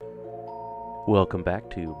Welcome back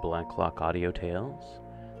to Black Clock Audio Tales.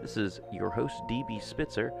 This is your host, DB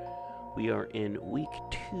Spitzer. We are in week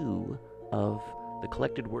 2 of the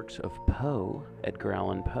collected works of Poe, Edgar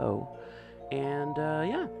Allan Poe. And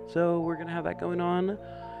so we're going to have that going on.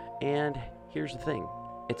 And here's the thing.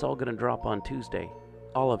 It's all going to drop on Tuesday.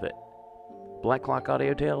 All of it. Black Clock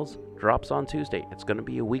Audio Tales drops on Tuesday. It's going to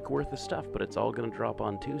be a week worth of stuff, but it's all going to drop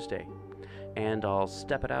on Tuesday. And I'll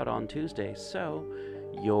step it out on Tuesday, so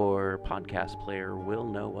your podcast player will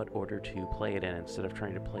know what order to play it in instead of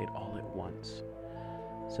trying to play it all at once.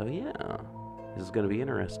 So yeah, this is going to be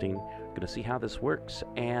interesting. Going to see how this works,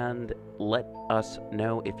 and let us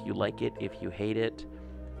know if you like it, if you hate it,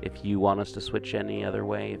 if you want us to switch any other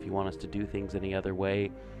way, if you want us to do things any other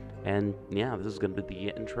way. And yeah, this is going to be the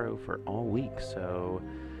intro for all week, so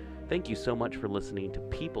thank you so much for listening to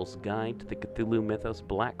People's Guide to the Cthulhu Mythos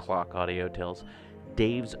Black Clock Audio Tales,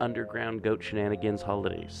 Dave's Underground Goat Shenanigans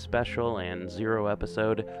Holiday Special, and 0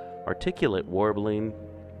 episode Articulate Warbling.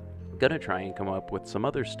 Gonna try and come up with some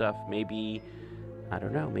other stuff. Maybe, I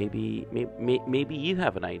don't know, maybe you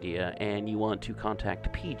have an idea and you want to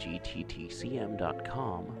contact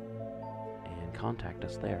pgttcm.com and contact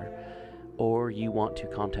us there. Or you want to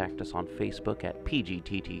contact us on Facebook at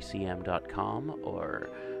pgttcm.com or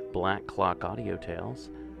Black Clock Audio Tales,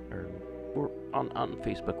 or we're on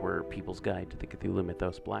Facebook, we're People's Guide to the Cthulhu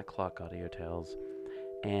Mythos Black Clock Audio Tales.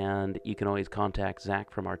 And you can always contact Zach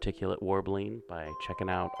from Articulate Warbling by checking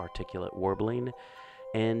out Articulate Warbling.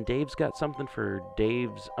 And Dave's got something for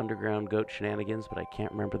Dave's Underground Goat Shenanigans, but I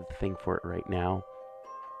can't remember the thing for it right now.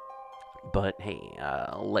 But hey,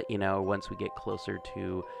 I'll let you know once we get closer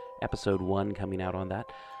to episode 1 coming out on that.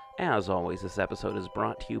 As always, this episode is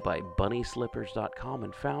brought to you by BunnySlippers.com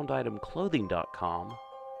and FoundItemClothing.com.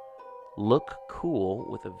 Look cool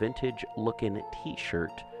with a vintage-looking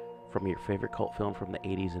t-shirt from your favorite cult film from the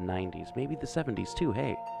 80s and 90s. Maybe the 70s too,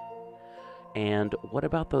 hey. And what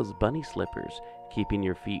about those bunny slippers? Keeping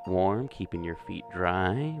your feet warm, keeping your feet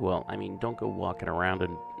dry? Well, I mean, don't go walking around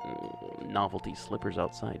in novelty slippers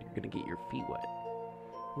outside. You're going to get your feet wet.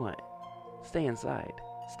 What? Stay inside.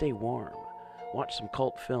 Stay warm. Watch some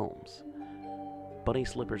cult films.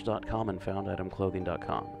 BunnySlippers.com and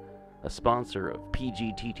FoundItemClothing.com. A sponsor of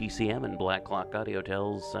PGTTCM and Black Clock Audio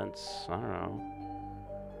Tales since, I don't know,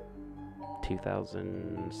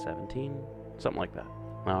 2017? Something like that.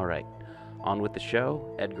 Alright, on with the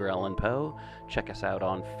show. Edgar Allan Poe. Check us out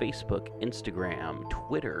on Facebook, Instagram,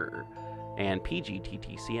 Twitter, and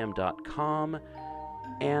pgttcm.com.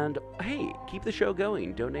 And hey, keep the show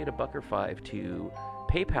going. Donate $1.05 to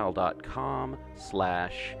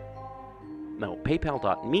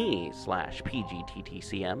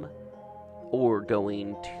paypal.me/pgttcm, or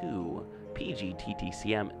going to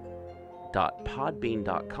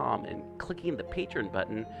pgttcm.podbean.com and clicking the Patreon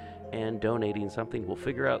button and donating something. We'll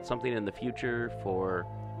figure out something in the future for,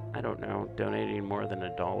 I don't know, donating more than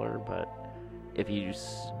 $1, but if you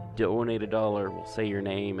donate $1, we'll say your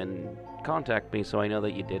name and contact me so I know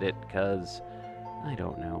that you did it, because I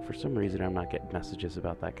don't know, for some reason I'm not getting messages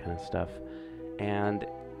about that kind of stuff. And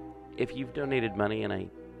if you've donated money and I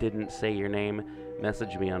didn't say your name,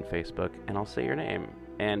 message me on Facebook and I'll say your name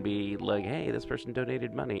and be like, hey, this person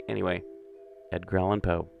donated money. Anyway, Edgar Allan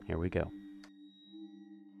Poe, here we go.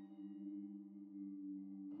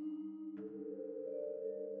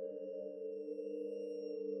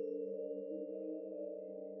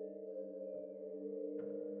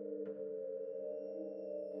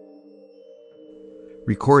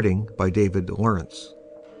 Recording by David Lawrence.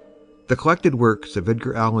 The Collected Works of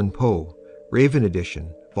Edgar Allan Poe, Raven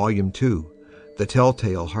Edition, Volume 2, The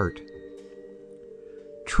Telltale Heart.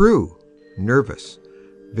 True. Nervous.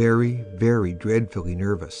 Very, very dreadfully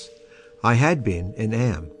nervous. I had been and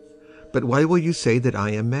am. But why will you say that I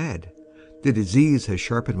am mad? The disease has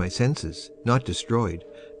sharpened my senses, not destroyed,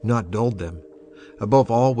 not dulled them.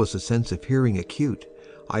 Above all was the sense of hearing acute.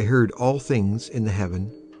 I heard all things in the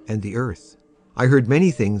heaven and the earth. I heard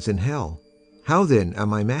many things in hell. How then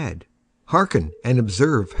am I mad? Hearken and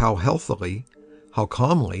observe how healthily, how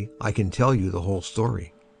calmly I can tell you the whole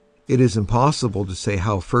story. It is impossible to say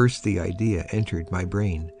how first the idea entered my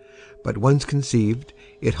brain, but once conceived,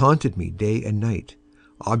 it haunted me day and night.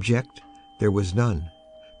 Object, there was none.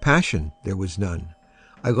 Passion, there was none.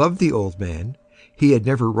 I loved the old man. He had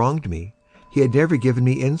never wronged me. He had never given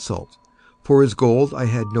me insult. For his gold I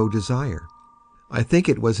had no desire. I think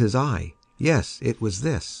it was his eye. Yes, it was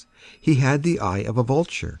this. He had the eye of a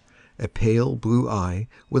vulture, a pale blue eye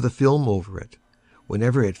with a film over it.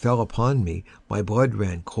 Whenever it fell upon me, my blood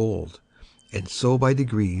ran cold, and so by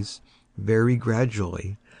degrees, very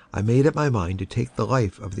gradually, I made up my mind to take the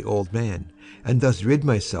life of the old man, and thus rid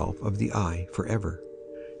myself of the eye forever.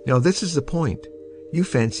 Now this is the point. You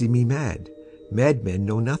fancy me mad. Madmen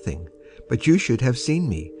know nothing. But you should have seen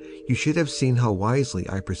me. You should have seen how wisely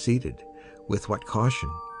I proceeded, with what caution,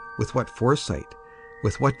 with what foresight,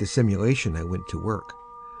 with what dissimulation I went to work.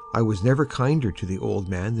 I was never kinder to the old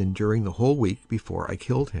man than during the whole week before I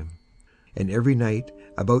killed him. And every night,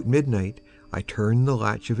 about midnight, I turned the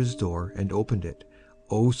latch of his door and opened it,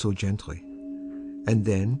 oh so gently. And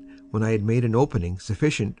then, when I had made an opening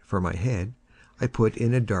sufficient for my head, I put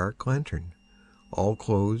in a dark lantern, all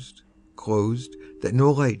closed, that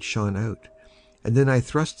no light shone out, and then I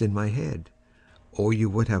thrust in my head. Oh,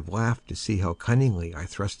 you would have laughed to see how cunningly I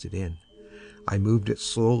thrust it in. I moved it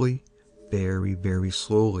slowly, very, very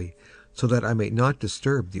slowly, so that I might not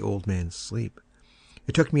disturb the old man's sleep.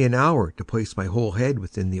 It took me an hour to place my whole head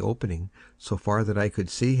within the opening, so far that I could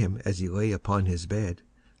see him as he lay upon his bed.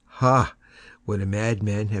 Ha! Would a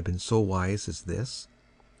madman have been so wise as this?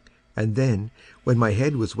 And then, when my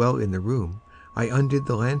head was well in the room, I undid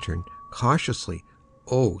the lantern, cautiously,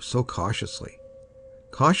 oh, so cautiously.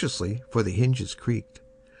 Cautiously, for the hinges creaked.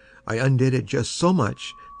 I undid it just so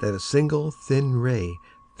much that a single thin ray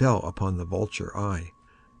fell upon the vulture eye.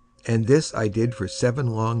 And this I did for 7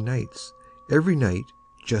 long nights, every night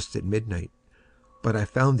just at midnight. But I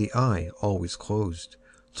found the eye always closed,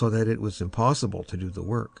 so that it was impossible to do the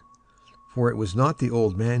work. For it was not the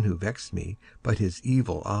old man who vexed me, but his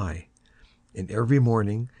evil eye. And every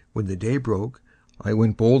morning, when the day broke, I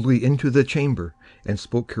went boldly into the chamber and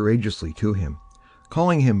spoke courageously to him,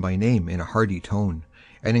 calling him by name in a hearty tone,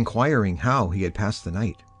 and inquiring how he had passed the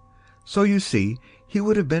night. So you see, he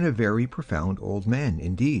would have been a very profound old man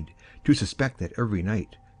indeed, to suspect that every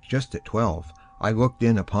night, just at 12, I looked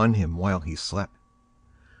in upon him while he slept.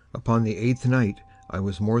 Upon the 8th night I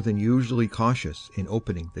was more than usually cautious in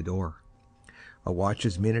opening the door. A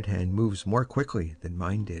watch's minute hand moves more quickly than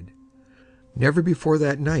mine did. Never before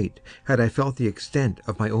that night had I felt the extent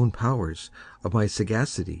of my own powers, of my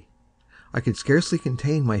sagacity. I could scarcely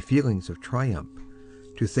contain my feelings of triumph,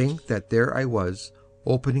 to think that there I was,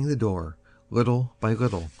 opening the door, little by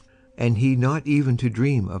little, and he not even to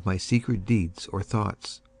dream of my secret deeds or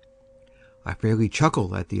thoughts. I fairly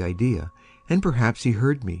chuckled at the idea, and perhaps he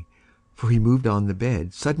heard me, for he moved on the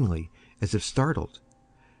bed suddenly, as if startled.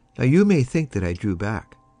 Now you may think that I drew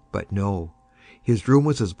back, but no. His room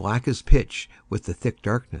was as black as pitch with the thick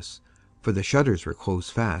darkness, for the shutters were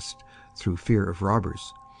closed fast, through fear of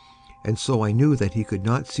robbers. And so I knew that he could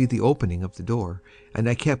not see the opening of the door, and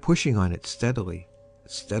I kept pushing on it steadily,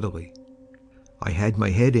 steadily. I had my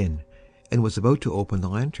head in, and was about to open the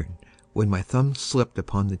lantern, when my thumb slipped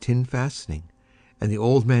upon the tin fastening, and the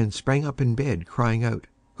old man sprang up in bed, crying out,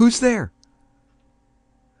 "Who's there?"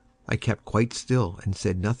 I kept quite still and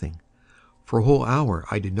said nothing. For a whole hour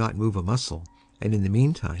I did not move a muscle, and in the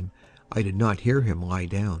meantime I did not hear him lie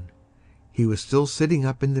down. He was still sitting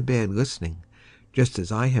up in the bed listening, just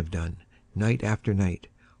as I have done, night after night,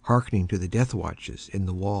 hearkening to the death watches in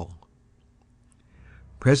the wall.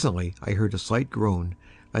 Presently I heard a slight groan,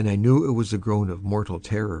 and I knew it was a groan of mortal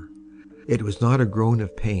terror. It was not a groan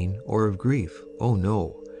of pain or of grief, oh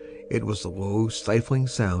no. It was the low, stifling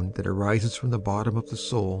sound that arises from the bottom of the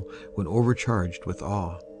soul when overcharged with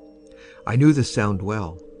awe. I knew the sound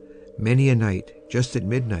well. Many a night, just at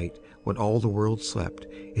midnight, when all the world slept,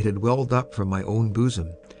 it had welled up from my own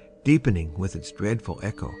bosom, deepening with its dreadful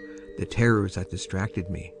echo the terrors that distracted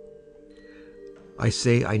me. I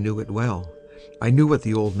say I knew it well. I knew what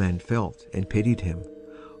the old man felt, and pitied him,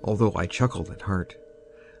 although I chuckled at heart.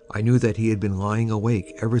 I knew that he had been lying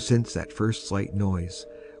awake ever since that first slight noise,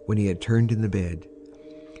 when he had turned in the bed.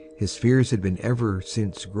 His fears had been ever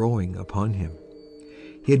since growing upon him.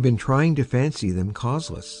 He had been trying to fancy them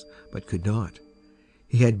causeless, but could not.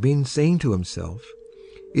 He had been saying to himself,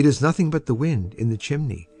 "It is nothing but the wind in the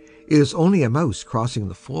chimney. It is only a mouse crossing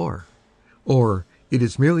the floor." Or, "It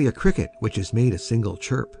is merely a cricket which has made a single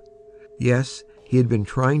chirp." Yes, he had been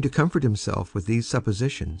trying to comfort himself with these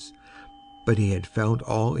suppositions, but he had found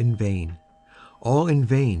all in vain. All in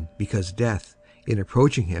vain, because death, in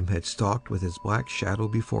approaching him, had stalked with his black shadow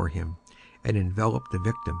before him, and enveloped the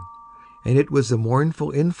victim. And it was the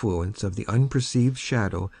mournful influence of the unperceived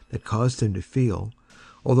shadow that caused him to feel,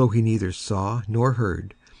 although he neither saw nor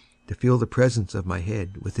heard, to feel the presence of my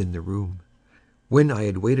head within the room. When I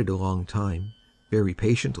had waited a long time, very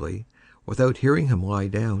patiently, without hearing him lie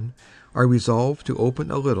down, I resolved to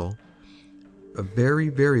open a very,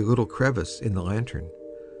 very little crevice in the lantern.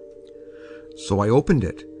 So I opened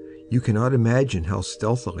it. You cannot imagine how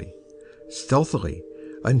stealthily,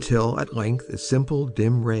 until at length a simple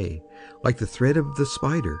dim ray, like the thread of the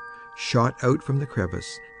spider, shot out from the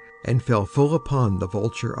crevice and fell full upon the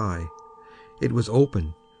vulture eye. It was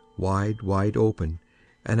open, wide, wide open,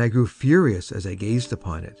 and I grew furious as I gazed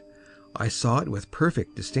upon it. I saw it with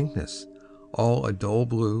perfect distinctness, all a dull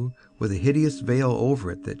blue, with a hideous veil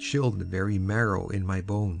over it that chilled the very marrow in my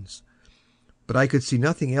bones. But I could see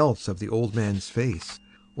nothing else of the old man's face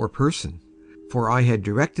or person, for I had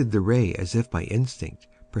directed the ray as if by instinct,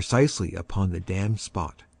 precisely upon the damned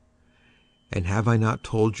spot. And have I not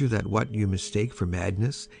told you that what you mistake for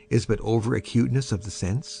madness is but over-acuteness of the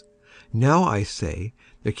sense? Now, I say,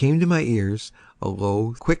 there came to my ears a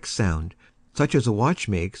low, quick sound, such as a watch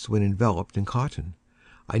makes when enveloped in cotton.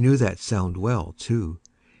 I knew that sound well, too.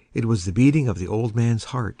 It was the beating of the old man's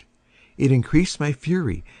heart. It increased my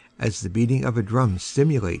fury as the beating of a drum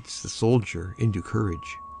stimulates the soldier into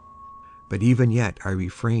courage. But even yet I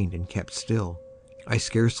refrained and kept still. I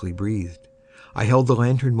scarcely breathed. I held the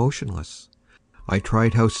lantern motionless. I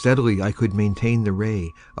tried how steadily I could maintain the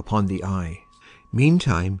ray upon the eye.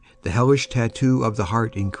 Meantime the hellish tattoo of the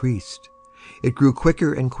heart increased. It grew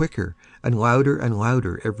quicker and quicker, and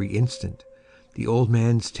louder every instant. The old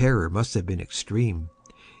man's terror must have been extreme.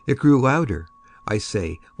 It grew louder, I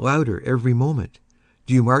say, louder every moment.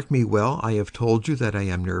 Do you mark me well? I have told you that I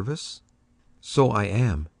am nervous. So I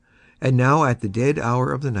am. And now at the dead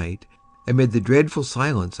hour of the night, amid the dreadful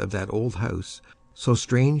silence of that old house, so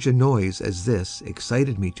strange a noise as this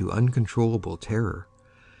excited me to uncontrollable terror.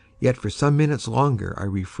 Yet for some minutes longer I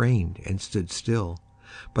refrained and stood still.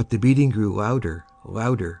 But the beating grew louder,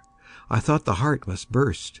 louder. I thought the heart must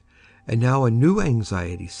burst. And now a new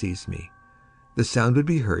anxiety seized me. The sound would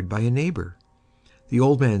be heard by a neighbor. The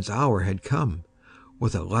old man's hour had come.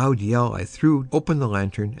 With a loud yell I threw open the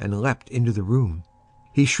lantern and leapt into the room.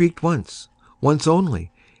 He shrieked once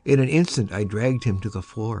only. In an instant I dragged him to the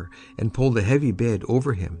floor and pulled a heavy bed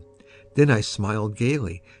over him. Then I smiled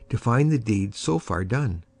gaily to find the deed so far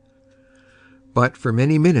done. But for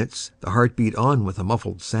many minutes the heart beat on with a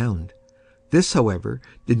muffled sound. This, however,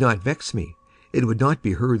 did not vex me. It would not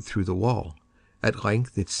be heard through the wall. At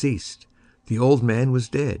length it ceased. The old man was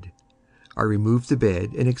dead. I removed the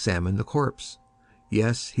bed and examined the corpse.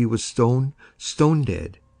 Yes, he was stone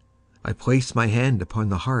dead. I placed my hand upon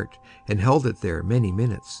the heart and held it there many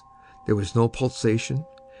minutes. There was no pulsation.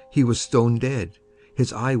 He was stone dead.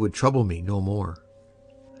 His eye would trouble me no more.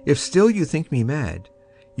 If still you think me mad,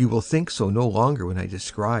 you will think so no longer when I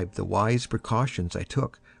describe the wise precautions I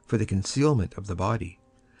took for the concealment of the body.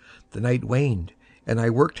 The night waned, and I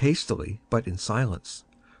worked hastily, but in silence.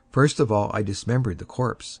 First of all I dismembered the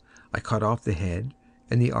corpse. I cut off the head,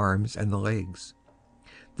 and the arms, and the legs.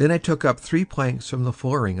 Then I took up 3 planks from the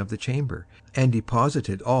flooring of the chamber, and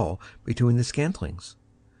deposited all between the scantlings.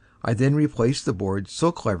 I then replaced the boards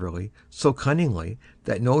so cleverly, so cunningly,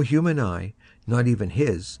 that no human eye, not even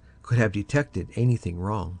his, could have detected anything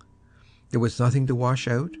wrong. There was nothing to wash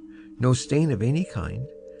out, no stain of any kind,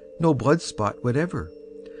 no blood spot whatever.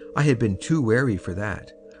 I had been too wary for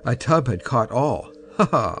that. A tub had caught all. Ha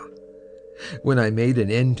ha! When I made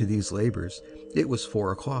an end to these labors, it was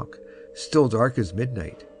 4 o'clock, still dark as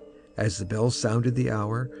midnight. As the bells sounded the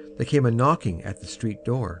hour, there came a knocking at the street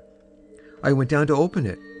door. I went down to open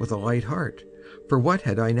it with a light heart, for what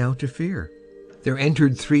had I now to fear? There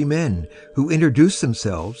entered 3 men, who introduced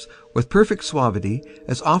themselves with perfect suavity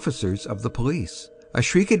as officers of the police. A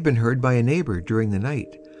shriek had been heard by a neighbor during the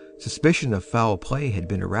night. Suspicion of foul play had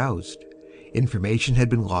been aroused. Information had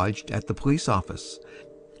been lodged at the police office,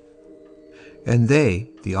 and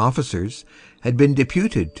they, the officers, had been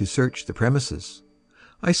deputed to search the premises.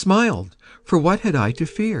 I smiled, for what had I to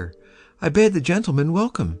fear? I bade the gentleman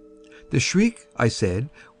welcome. The shriek, I said,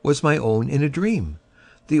 was my own in a dream.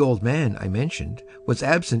 The old man, I mentioned, was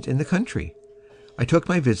absent in the country. I took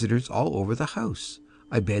my visitors all over the house.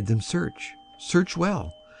 I bade them search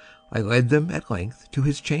well. I led them at length to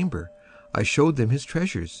his chamber. I showed them his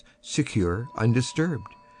treasures, secure, undisturbed.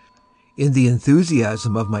 In the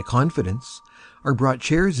enthusiasm of my confidence, I brought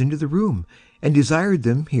chairs into the room, and desired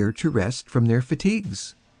them here to rest from their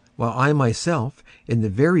fatigues, while I myself, in the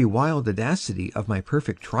very wild audacity of my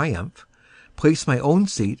perfect triumph, placed my own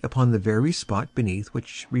seat upon the very spot beneath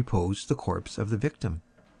which reposed the corpse of the victim.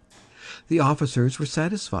 The officers were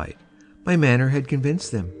satisfied. My manner had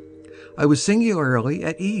convinced them. I was singularly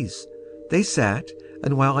at ease. They sat,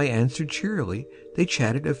 and while I answered cheerily, they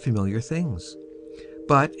chatted of familiar things.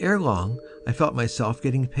 But ere long I felt myself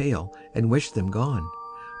getting pale, and wished them gone.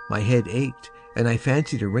 My head ached, and I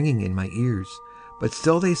fancied a ringing in my ears, but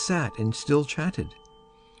still they sat and still chatted.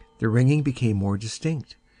 The ringing became more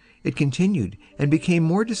distinct. It continued and became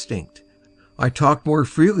more distinct. I talked more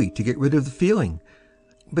freely to get rid of the feeling,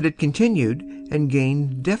 but it continued and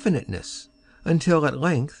gained definiteness, until at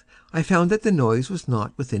length I found that the noise was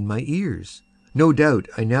not within my ears. No doubt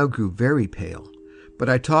I now grew very pale, but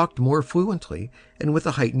I talked more fluently and with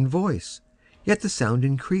a heightened voice, yet the sound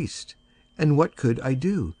increased, and what could I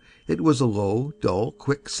do? It was a low, dull,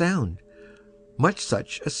 quick sound, much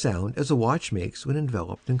such a sound as a watch makes when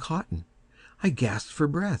enveloped in cotton. I gasped for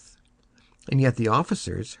breath, and yet the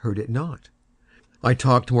officers heard it not. I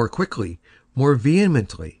talked more quickly, more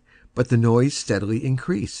vehemently, but the noise steadily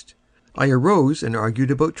increased. I arose and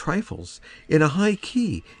argued about trifles, in a high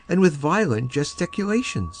key and with violent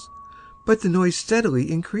gesticulations, but the noise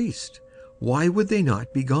steadily increased. Why would they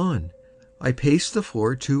not be gone? I paced the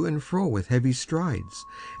floor to and fro with heavy strides,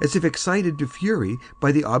 as if excited to fury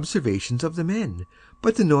by the observations of the men,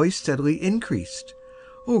 but the noise steadily increased.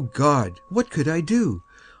 O God, what could I do?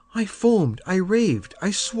 I foamed, I raved,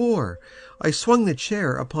 I swore. I swung the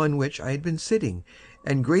chair upon which I had been sitting,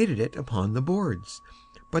 and grated it upon the boards,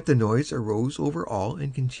 but the noise arose over all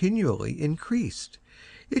and continually increased.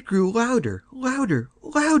 It grew louder, louder,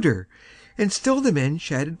 louder, and still the men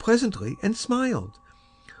chatted pleasantly and smiled.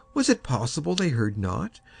 Was it possible they heard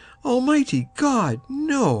not? Almighty God,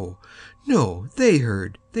 no, no, they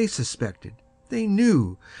heard, they suspected, they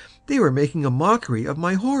knew. They were making a mockery of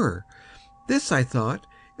my horror. This I thought,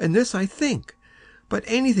 and this I think. But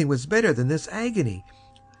anything was better than this agony.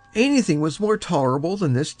 Anything was more tolerable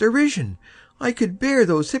than this derision. I could bear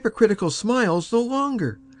those hypocritical smiles no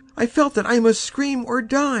longer. I felt that I must scream or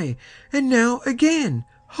die. And now again.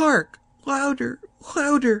 Hark! Louder,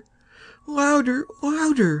 louder, louder,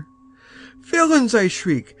 louder. Villains, I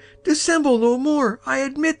shriek, dissemble no more. I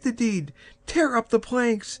admit the deed. Tear up the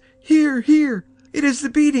planks. Here, here. It is the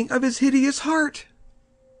beating of his hideous heart.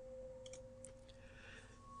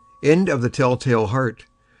 End of The Telltale Heart.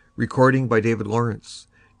 Recording by David Lawrence.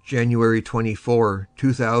 January 24,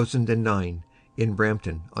 2009, in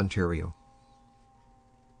Brampton, Ontario.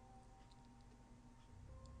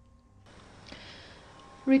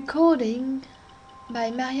 Recording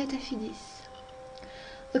by Maria Tafidis.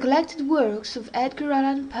 The collected works of Edgar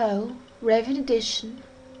Allan Poe, Raven Edition,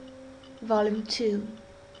 Volume 2.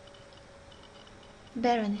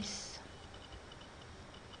 Berenice.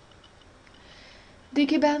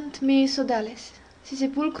 Dicebant me sodales, si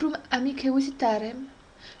sepulcrum amice visitarem,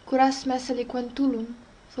 curas messa liquantulum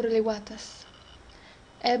forelevatas.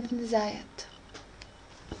 Ebn Zayat.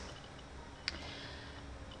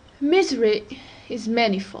 Misery is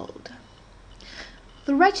manifold.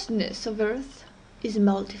 The wretchedness of earth is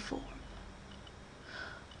multiform.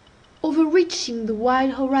 Overreaching the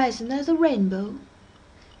wide horizon as a rainbow,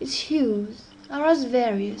 its hues are as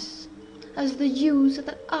various as the hues of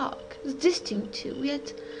that arc, as distinct too,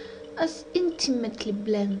 yet as intimately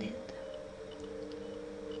blended.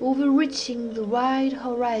 Overreaching the wide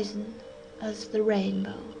horizon as the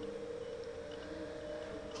rainbow.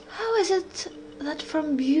 How is it that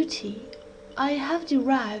from beauty I have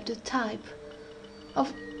derived a type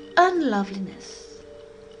of unloveliness,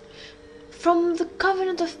 from the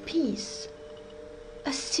covenant of peace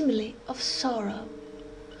a simile of sorrow?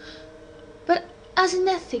 But as in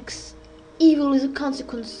ethics evil is a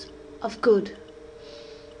consequence of good,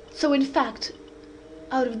 so in fact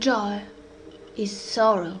out of joy is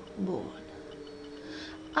sorrow born.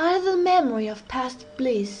 Either the memory of past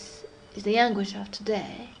bliss is the anguish of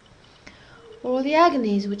today, or the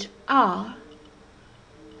agonies which are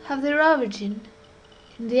have their origin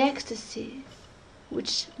in the ecstasy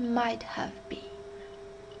which might have been.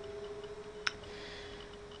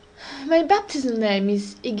 My baptismal name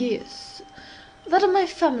is Aegeus. That of my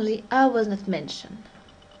family I will not mention.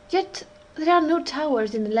 Yet there are no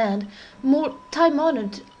towers in the land more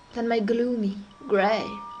time-honored than my gloomy, grey,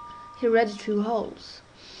 hereditary halls.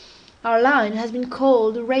 Our line has been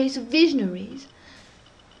called a race of visionaries,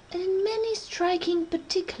 and in many striking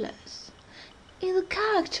particulars, in the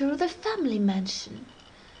character of the family mansion,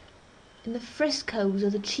 in the frescoes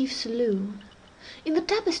of the chief saloon, in the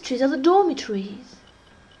tapestries of the dormitories,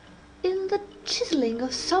 in the chiselling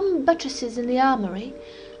of some buttresses in the armory,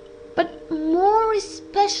 but more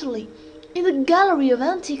especially in the gallery of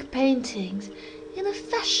antique paintings, in the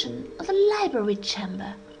fashion of the library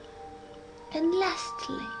chamber, and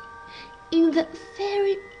lastly, in the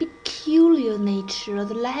very peculiar nature of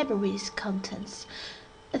the library's contents,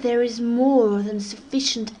 there is more than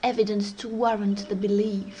sufficient evidence to warrant the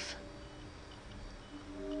belief.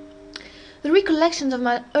 The recollections of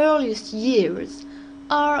my earliest years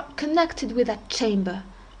are connected with that chamber,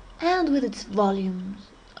 and with its volumes,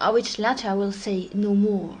 of which latter I will say no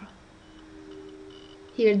more.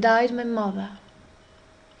 Here died my mother.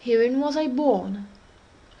 Herein was I born.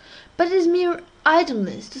 But it is mere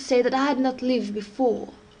idleness to say that I had not lived before,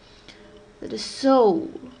 that a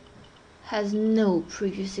soul has no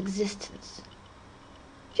previous existence.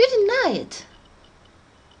 You deny it.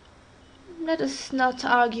 Let us not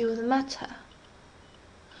argue the matter.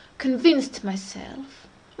 Convinced myself,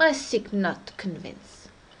 I seek not to convince.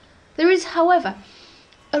 There is, however,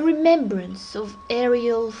 a remembrance of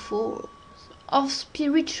aerial forms, of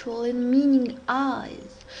spiritual and meaning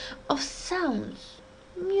eyes, of sounds,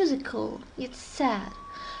 musical yet sad,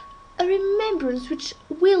 a remembrance which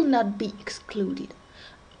will not be excluded,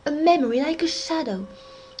 a memory like a shadow,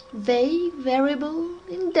 vague, variable,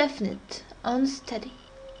 indefinite, unsteady,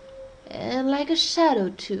 and like a shadow,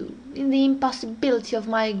 too, in the impossibility of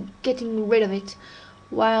my getting rid of it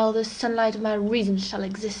while the sunlight of my reason shall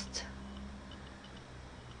exist.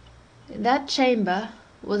 In that chamber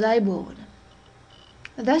was I born,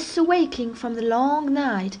 thus awaking from the long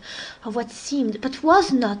night of what seemed but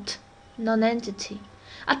was not nonentity,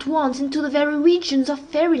 at once into the very regions of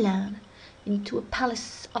fairyland, into a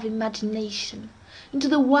palace of imagination, into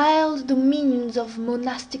the wild dominions of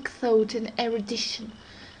monastic thought and erudition.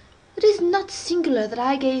 It is not singular that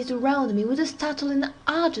I gazed around me with a startled and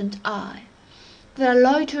ardent eye, that I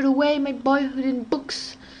loitered away my boyhood in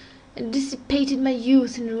books, and dissipated my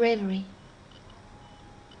youth in reverie.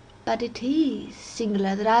 But it is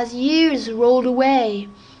singular that as years rolled away,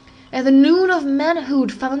 and the noon of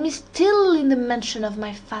manhood found me still in the mansion of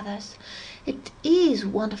my fathers, it is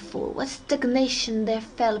wonderful what stagnation there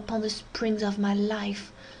fell upon the springs of my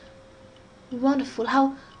life, wonderful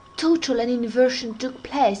how total an inversion took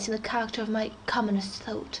place in the character of my commonest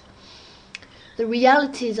thought. The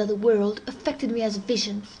realities of the world affected me as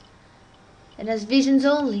visions, and as visions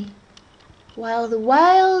only, while the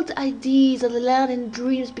wild ideas of the land and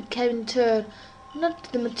dreams became in turn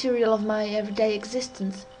not the material of my everyday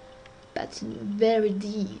existence, but in very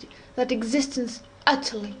deed that existence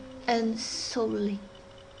utterly and solely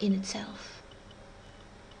in itself.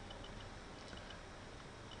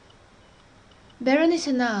 Berenice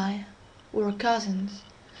and I were cousins,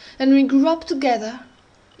 and we grew up together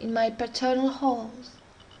in my paternal halls.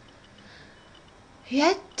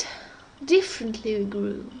 Yet differently we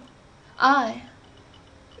grew. I,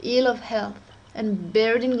 ill of health and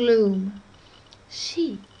buried in gloom;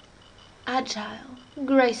 she, agile,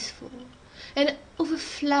 graceful, and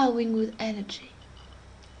overflowing with energy.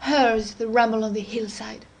 Hers the ramble on the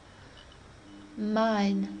hillside;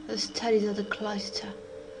 mine the studies of the cloister.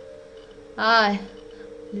 I,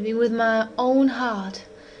 living with my own heart,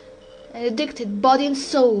 and addicted body and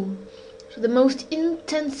soul to the most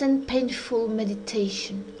intense and painful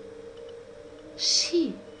meditation;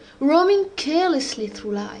 she, roaming carelessly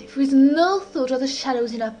through life, with no thought of the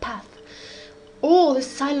shadows in her path, or the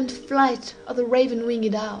silent flight of the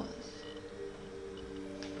raven-winged hours.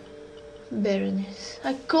 Berenice,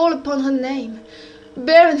 I call upon her name,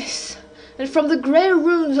 Berenice, and from the grey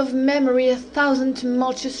ruins of memory 1,000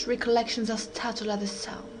 tumultuous recollections are startled at the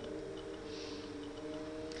sound.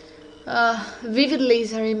 Ah, vividly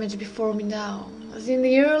is her image before me now, as in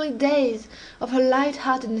the early days of her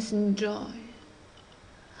light-heartedness and joy.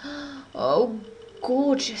 Oh,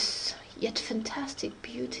 gorgeous, yet fantastic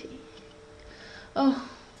beauty! Oh,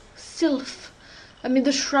 sylph amid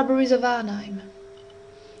the shrubberies of Arnheim!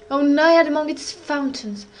 Oh, naiad among its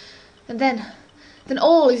fountains! And then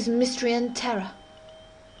all is mystery and terror,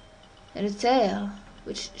 and a tale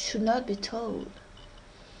which should not be told.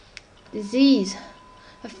 Disease,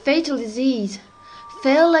 a fatal disease,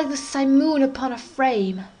 fell like the simoon upon her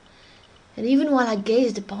frame, and even while I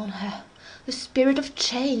gazed upon her, the spirit of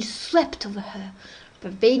change swept over her,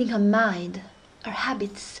 pervading her mind, her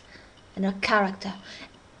habits, and her character,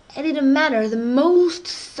 and in a manner the most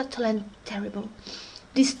subtle and terrible,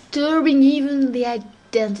 disturbing even the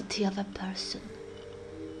identity of her person.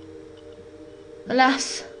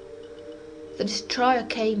 Alas, the destroyer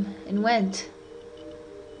came and went,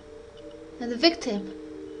 and the victim,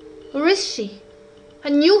 where is she? I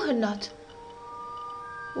knew her not,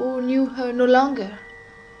 or knew her no longer,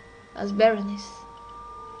 as Berenice.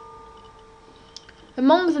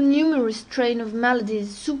 Among the numerous train of maladies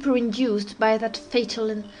superinduced by that fatal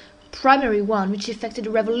and primary one which effected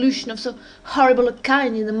a revolution of so horrible a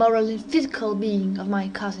kind in the moral and physical being of my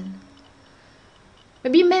cousin, may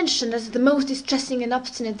be mentioned as the most distressing and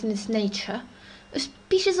obstinate in its nature, a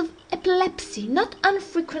species of epilepsy not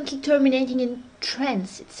unfrequently terminating in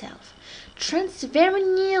trance itself, trance very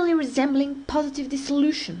nearly resembling positive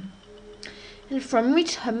dissolution, and from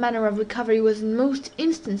which her manner of recovery was in most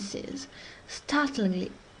instances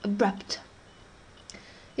startlingly abrupt.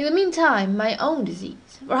 In the meantime, my own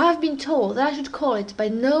disease, for I have been told that I should call it by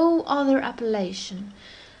no other appellation,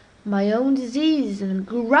 my own disease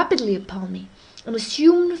grew rapidly upon me, and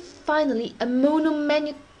assumed finally a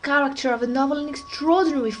monomaniac character of a novel and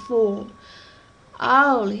extraordinary form,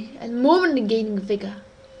 hourly and momently gaining vigor,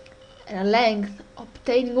 and at length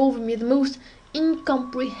obtaining over me the most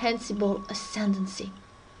incomprehensible ascendancy.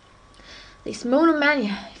 This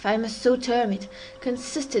monomania, if I must so term it,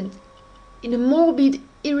 consisted in a morbid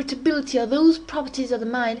irritability of those properties of the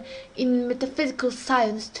mind in metaphysical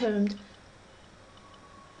science termed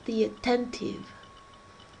the attentive.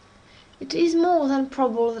 It is more than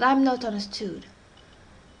probable that I am not understood,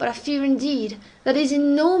 but I fear indeed that it is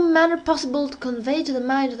in no manner possible to convey to the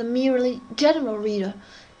mind of the merely general reader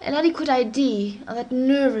an adequate idea of that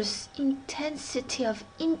nervous intensity of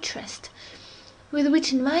interest with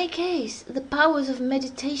which, in my case, the powers of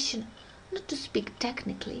meditation, not to speak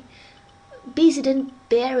technically, busied and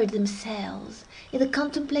buried themselves in the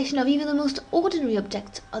contemplation of even the most ordinary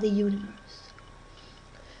objects of the universe.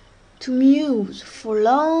 To muse for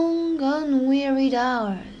long, unwearied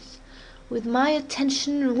hours, with my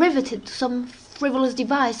attention riveted to some frivolous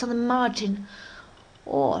device on the margin,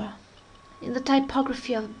 or in the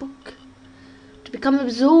typography of a book, to become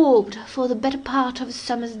absorbed for the better part of a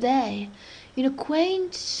summer's day in a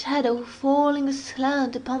quaint shadow falling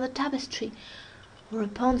aslant upon the tapestry or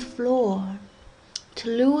upon the floor, to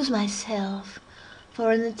lose myself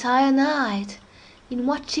for an entire night in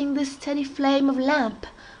watching the steady flame of a lamp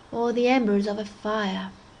or the embers of a fire,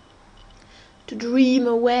 to dream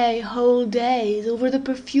away whole days over the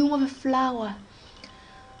perfume of a flower,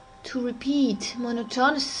 to repeat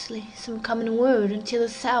monotonously some common word until the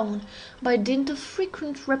sound, by dint of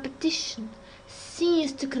frequent repetition,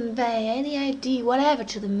 ceased to convey any idea whatever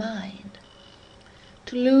to the mind,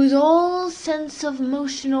 to lose all sense of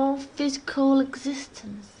motion or physical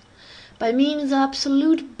existence, by means of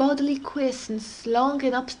absolute bodily quiescence long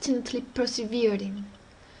and obstinately persevered in.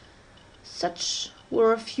 Such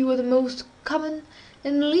were a few of the most common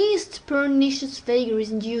and least pernicious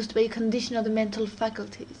vagaries induced by a condition of the mental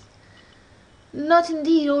faculties, not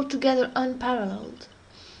indeed altogether unparalleled,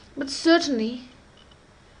 but certainly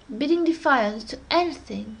bidding defiance to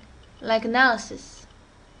anything like analysis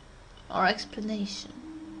or explanation.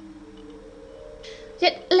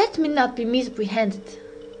 Yet let me not be misapprehended.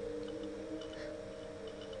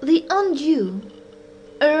 The undue,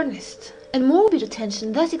 earnest, and morbid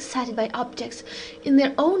attention thus excited by objects in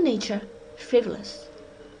their own nature frivolous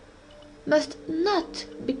must not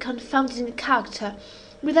be confounded in character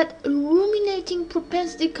with that ruminating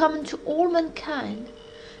propensity common to all mankind,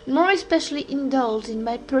 and more especially indulged in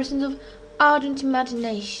by persons of ardent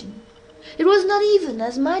imagination. It was not even,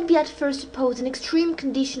 as might be at first supposed, an extreme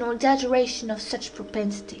condition or exaggeration of such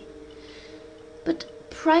propensity, but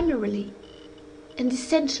primarily and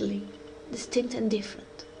essentially distinct and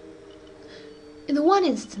different. In the one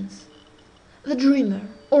instance, the dreamer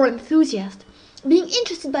or enthusiast, being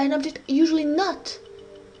interested by an object usually not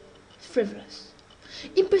frivolous,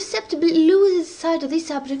 imperceptibly loses sight of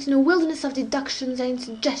this object in a wilderness of deductions and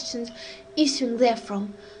suggestions issuing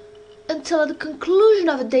therefrom, until at the conclusion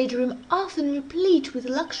of a daydream often replete with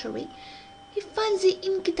luxury, he finds the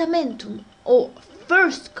incitamentum, or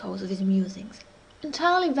first cause of his musings,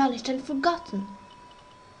 entirely vanished and forgotten.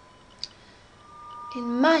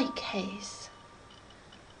 In my case,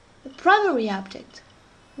 the primary object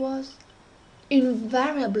was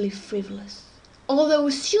invariably frivolous, although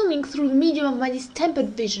assuming through the medium of my distempered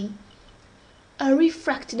vision a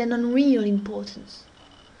refracted and unreal importance.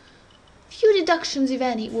 Few deductions, if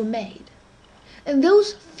any, were made, and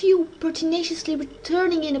those few pertinaciously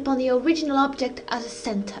returning in upon the original object as a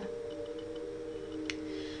centre.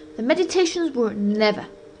 The meditations were never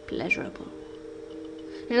pleasurable,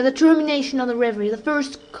 and at the termination of the reverie, the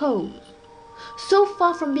first cause, so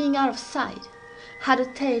far from being out of sight, had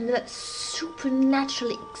attained that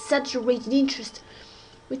supernaturally exaggerated interest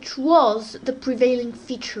which was the prevailing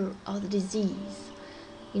feature of the disease.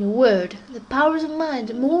 In a word, the powers of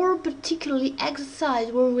mind more particularly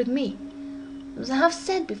exercised were with me, as I have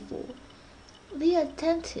said before, the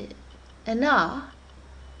attentive, and are,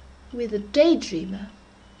 with the daydreamer,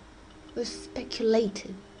 the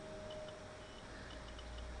speculative.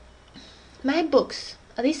 My books,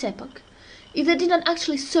 at this epoch, if they did not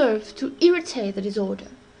actually serve to irritate the disorder,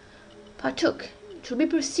 partook, it will be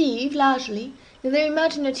perceived, largely, in their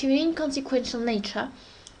imaginative and inconsequential nature,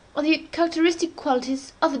 of the characteristic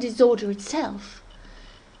qualities of the disorder itself.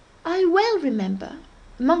 I well remember,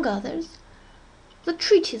 among others, the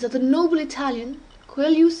treatise of the noble Italian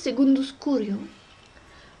Coelius Secundus Curio,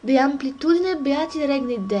 De Amplitudine Beati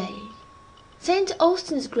Regni Dei, St.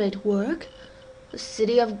 Austin's great work, The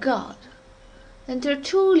City of God, and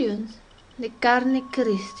Tertullian's De Carne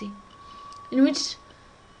Christi, in which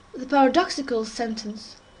the paradoxical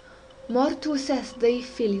sentence mortuus est Dei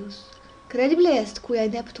filius, credibile est quia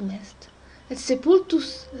ineptum est, et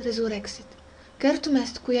sepultus resurrexit, certum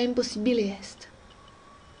est quia impossibile est,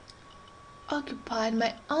 occupied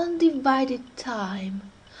my undivided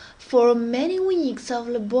time for many weeks of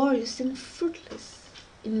laborious and fruitless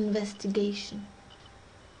investigation.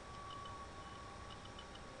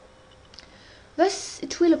 Thus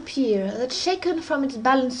it will appear that, shaken from its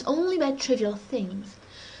balance only by trivial things,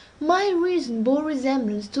 my reason bore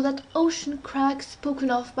resemblance to that ocean crag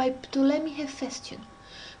spoken of by Ptolemy Hephaestion,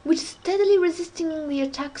 which, steadily resisting the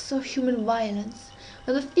attacks of human violence,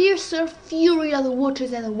 and the fiercer fury of the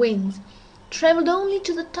waters and the winds, trembled only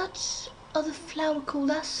to the touch of the flower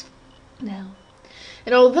called asphodel.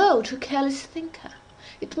 And although, to a careless thinker,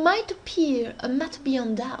 it might appear a matter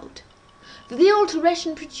beyond doubt, that the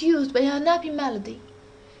alteration produced by her unhappy malady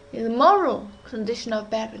in the moral condition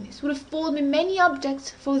of Berenice would afford me many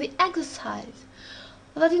objects for the exercise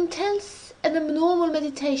of that intense and abnormal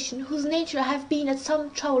meditation whose nature I have been at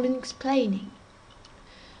some trouble in explaining,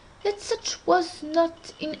 yet such was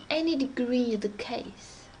not in any degree the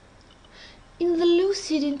case. In the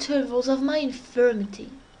lucid intervals of my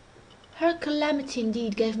infirmity, her calamity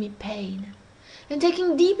indeed gave me pain, and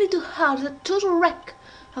taking deeply to heart the total wreck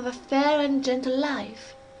of a fair and gentle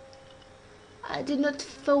life, I did not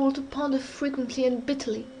fail to ponder frequently and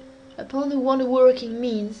bitterly upon the wonder-working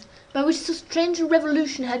means by which so strange a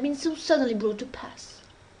revolution had been so suddenly brought to pass.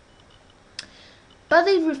 But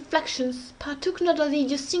these reflections partook not of the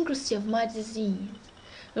idiosyncrasy of my disease,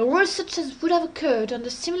 nor were such as would have occurred under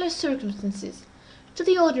similar circumstances to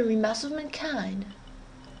the ordinary mass of mankind.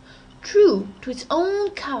 True to its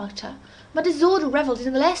own character, my disorder revelled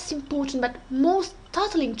in the less important but more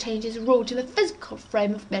startling changes wrought in the physical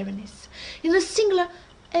frame of Berenice, in the singular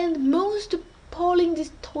and most appalling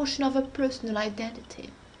distortion of her personal identity.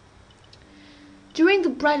 During the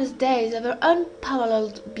brightest days of her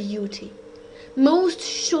unparalleled beauty, most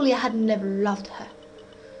surely I had never loved her.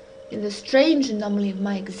 In the strange anomaly of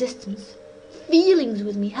my existence, feelings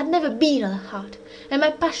with me had never been of the heart, and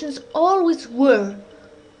my passions always were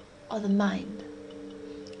of the mind.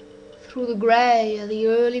 Through the grey of the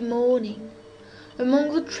early morning,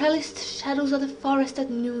 among the trellised shadows of the forest at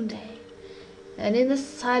noonday, and in the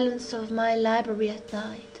silence of my library at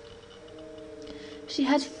night, she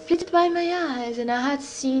had flitted by my eyes, and I had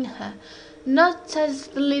seen her, not as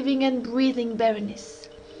the living and breathing Berenice,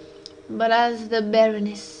 but as the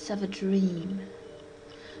Berenice of a dream;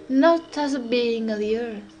 not as a being of the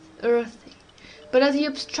earth, earthy, but as the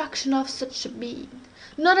abstraction of such a being;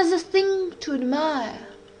 not as a thing to admire,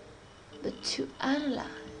 but to analyze;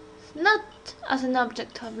 not as an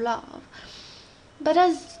object of love, but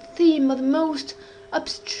as theme of the most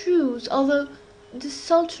abstruse, although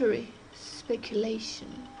desultory,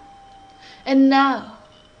 speculation. And now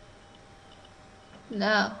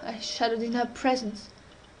I shuddered in her presence,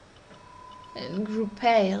 and grew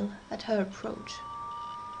pale at her approach.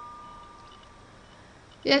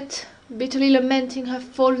 Yet, bitterly lamenting her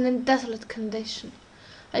fallen and desolate condition,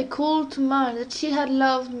 I called to mind that she had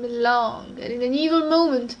loved me long, and in an evil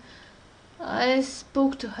moment I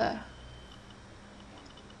spoke to her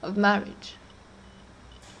of marriage.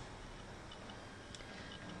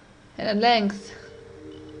 And at length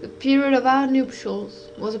the period of our nuptials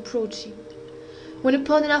was approaching, when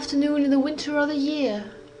upon an afternoon in the winter of the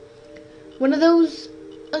year, one of those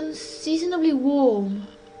unseasonably warm,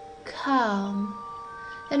 calm,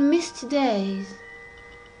 and misty days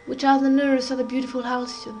which are the nurse of the beautiful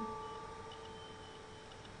Halcyon,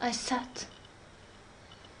 I sat,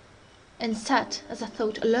 as I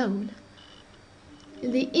thought, alone,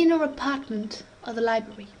 in the inner apartment of the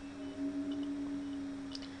library.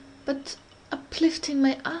 But, uplifting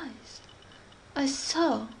my eyes, I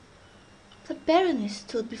saw that Berenice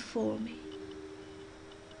stood before me.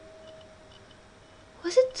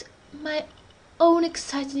 Was it my own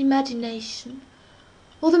excited imagination,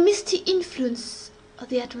 or the misty influence of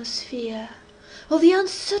the atmosphere, or the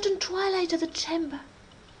uncertain twilight of the chamber,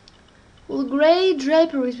 or the grey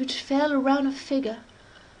draperies which fell around her figure,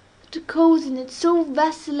 that caused in it so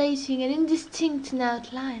vacillating and indistinct an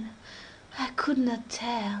outline? I could not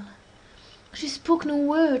tell. She spoke no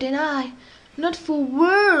word, and I, not for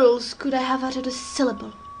worlds could I have uttered a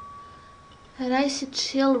syllable. An icy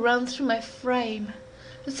chill ran through my frame.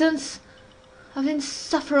 A sense of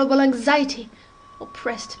insufferable anxiety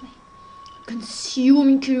oppressed me. A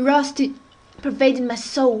consuming curiosity pervaded my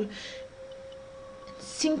soul, and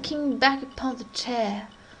sinking back upon the chair,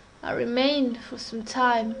 I remained for some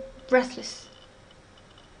time breathless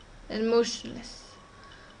and motionless,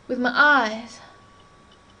 with my eyes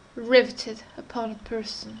riveted upon a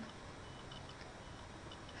person.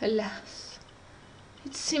 Alas,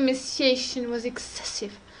 its emaciation was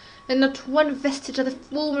excessive, and not one vestige of the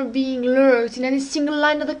former being lurked in any single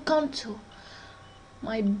line of the contour.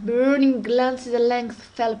 My burning glances at length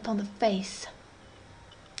fell upon the face.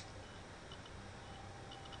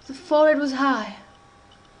 The forehead was high,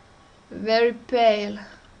 very pale,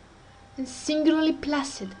 and singularly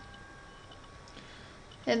placid,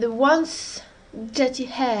 and the once jetty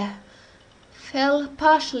hair fell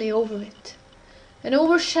partially over it, and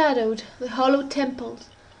overshadowed the hollow temples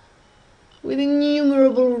with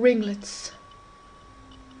innumerable ringlets,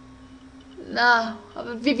 now of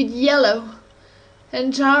a vivid yellow,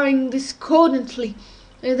 and jarring discordantly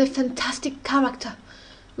in their fantastic character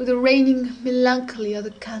with the reigning melancholy of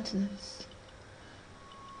the countenance.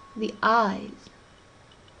 The eyes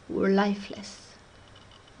were lifeless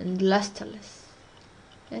and lustreless,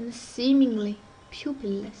 and seemingly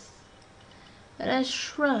pupilless, and I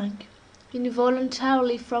shrank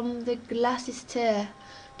involuntarily from the glassy stare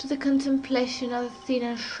to the contemplation of the thin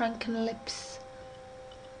and shrunken lips.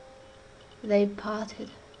 They parted,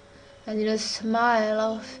 and in a smile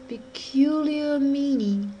of peculiar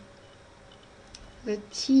meaning, the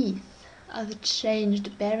teeth of the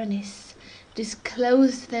changed Berenice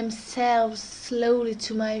disclosed themselves slowly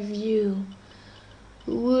to my view.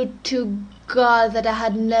 Would to God that I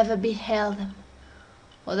had never beheld them,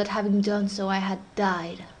 or that having done so I had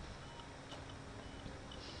died.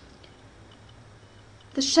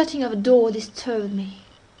 The shutting of a door disturbed me,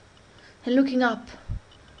 and looking up,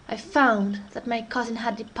 I found that my cousin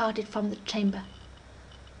had departed from the chamber,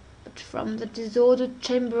 but from the disordered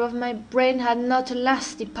chamber of my brain had not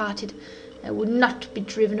alas departed, and would not be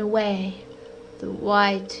driven away, the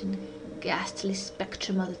white and ghastly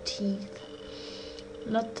spectrum of the teeth.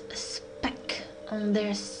 Not a speck on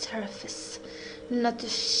their surface, not a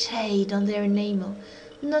shade on their enamel,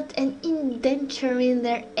 not an indenture in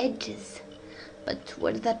their edges, but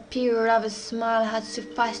where that period of a smile had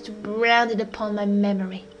sufficed to brand it upon my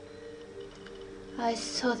memory. I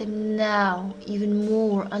saw them now even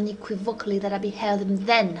more unequivocally than I beheld them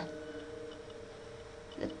then.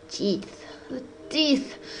 The teeth,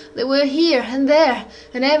 they were here and there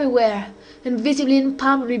and everywhere, and visibly and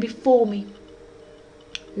palpably before me.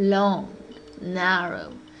 Long,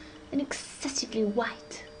 narrow, and excessively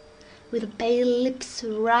white, with the pale lips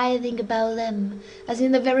writhing about them as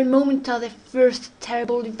in the very moment of their first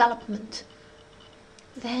terrible development.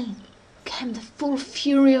 Then came the full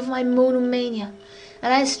fury of my monomania,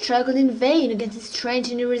 and I struggled in vain against its strange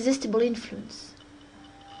and irresistible influence.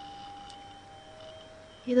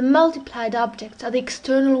 In the multiplied objects of the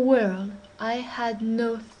external world I had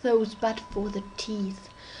no thoughts but for the teeth.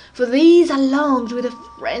 For these I longed with a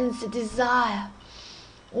frenzied desire.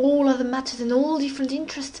 All other matters and all different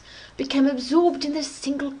interests became absorbed in their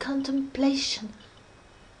single contemplation.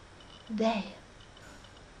 They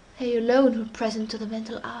alone were present to the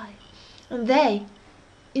mental eye, and they,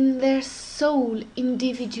 in their sole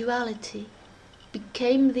individuality,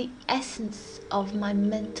 became the essence of my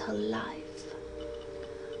mental life.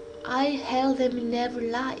 I held them in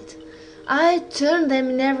every light, I turned them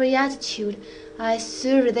in every attitude, I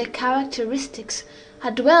surveyed their characteristics,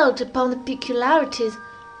 I dwelt upon the peculiarities,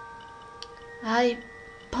 I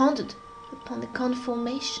pondered upon the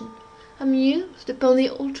conformation, I mused upon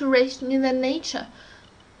the alteration in their nature.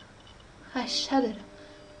 I shuddered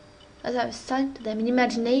as I assigned to them in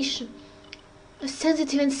imagination a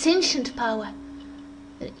sensitive and sentient power,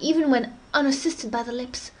 and even when unassisted by the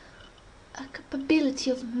lips, a capability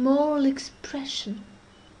of moral expression.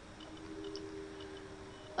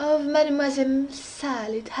 Of Mademoiselle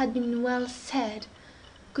Salle it had been well said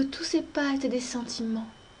que tous ses pas étaient des sentiments,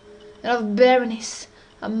 and of Berenice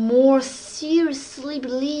I more seriously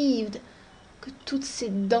believed que toutes ses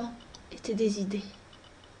dents étaient des idées.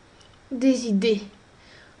 Des idées!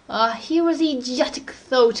 Ah, here was the idiotic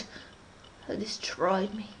thought that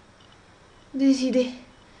destroyed me. Des idées!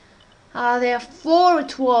 Ah, therefore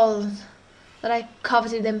it was that I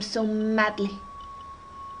coveted them so madly.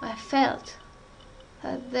 I felt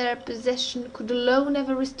that their possession could alone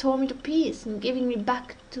ever restore me to peace and giving me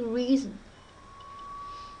back to reason.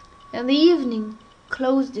 And the evening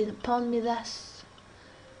closed in upon me thus.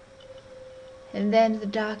 And then the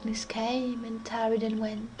darkness came and tarried and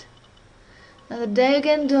went, and the day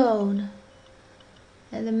again dawned,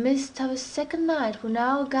 and the mists of a second night were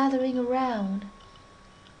now gathering around,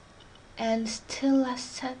 and still I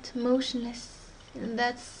sat motionless in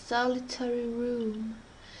that solitary room,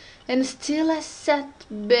 and still I sat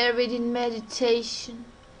buried in meditation,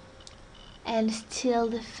 and still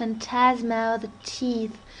the phantasma of the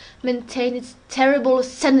teeth maintained its terrible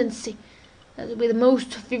ascendancy, as with the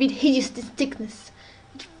most vivid hideous distinctness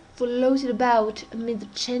it floated about amid the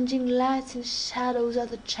changing lights and shadows of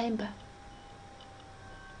the chamber.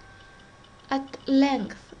 At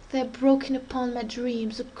length there broke in upon my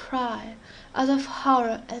dreams a cry as of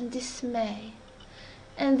horror and dismay,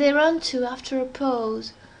 and thereunto, after a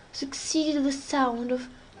pause, succeeded the sound of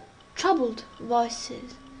troubled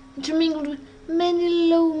voices, intermingled with many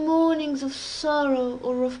low moanings of sorrow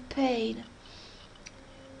or of pain.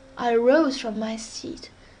 I rose from my seat,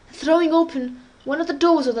 and throwing open one of the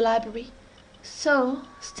doors of the library, saw,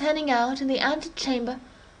 standing out in the antechamber,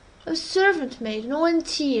 a servant maiden all in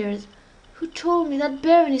tears, who told me that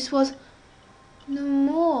Berenice was no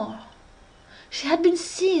more. She had been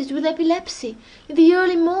seized with epilepsy in the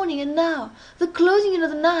early morning, and now, the closing in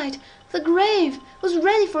of the night, the grave was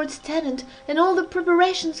ready for its tenant, and all the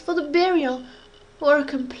preparations for the burial were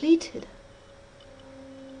completed.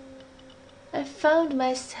 I found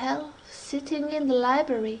myself sitting in the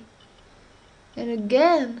library, and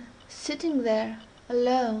again sitting there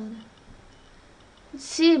alone. It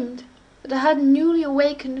seemed that I had newly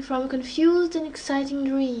awakened from a confused and exciting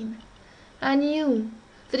dream. I knew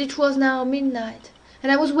that it was now midnight,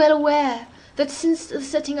 and I was well aware that since the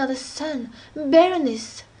setting of the sun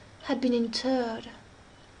Berenice had been interred.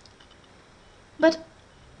 But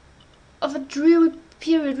of a dreary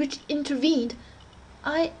period which intervened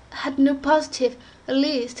I had no positive, at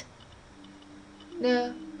least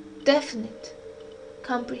no definite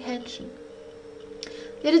comprehension.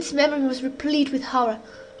 Yet its memory was replete with horror,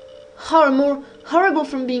 horror more horrible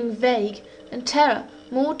from being vague, and terror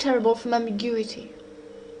more terrible from ambiguity.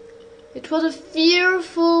 It was a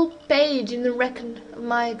fearful page in the record of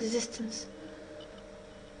my existence,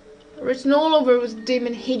 written all over with dim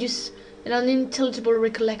and hideous and unintelligible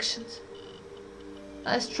recollections.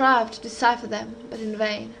 I strived to decipher them, but in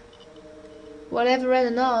vain. Whatever ran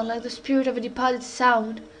anon, like the spirit of a departed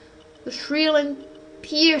sound, the shrill and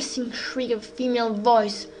piercing shriek of a female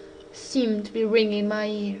voice seemed to be ringing in my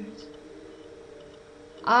ears.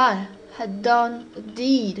 I had done a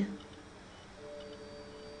deed.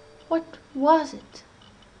 What was it?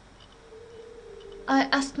 I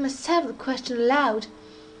asked myself the question aloud,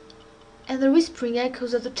 and the whispering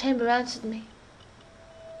echoes of the chamber answered me.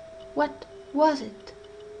 What was it?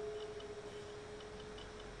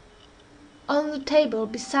 On the table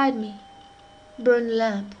beside me burned a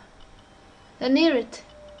lamp, and near it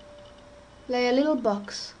lay a little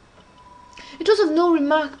box. It was of no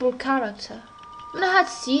remarkable character, and I had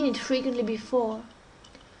seen it frequently before,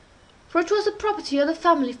 for it was the property of the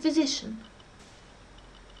family physician.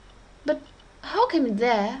 But how came it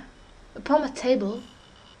there, upon my table,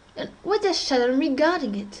 and what I shuddered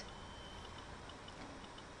regarding it?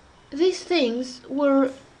 These things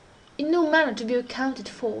were in no manner to be accounted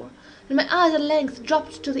for, and my eyes at length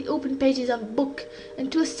dropped to the open pages of a book,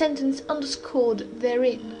 and to a sentence underscored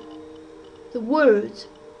therein. The words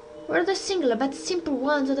were the singular but simple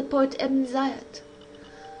ones of the poet Ibn Zayat: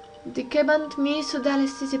 Dicebant mi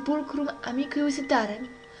sodalesti sepulchrum amici visitarem,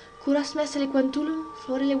 curas messe liquantulum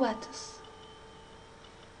flore levatas.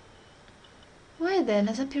 Why then,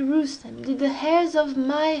 as I perused them, did the hairs of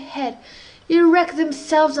my head erect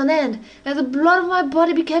themselves on end, and the blood of my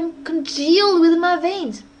body became congealed within my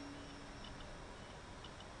veins?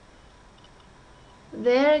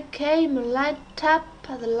 There came a light tap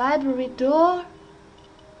at the library door,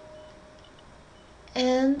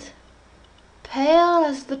 and, pale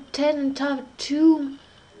as the tenant of a tomb,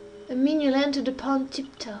 a menial entered upon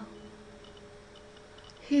tiptoe.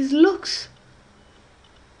 His looks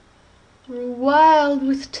were wild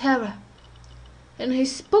with terror, and he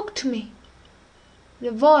spoke to me in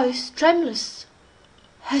a voice tremulous,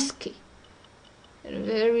 husky, and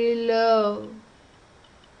very low.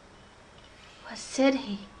 What said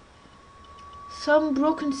he? Some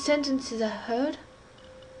broken sentences I heard.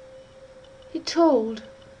 He told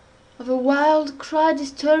of a wild cry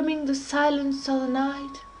disturbing the silence of the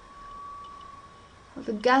night, of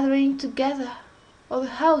the gathering together of the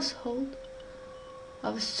household,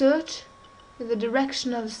 of a search in the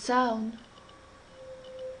direction of the sound.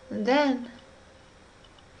 And then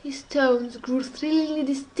his tones grew thrillingly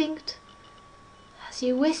distinct as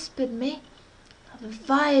he whispered me of a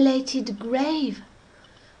violated grave,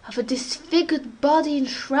 of a disfigured body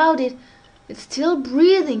enshrouded, yet still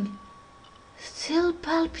breathing, still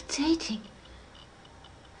palpitating,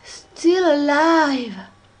 still alive.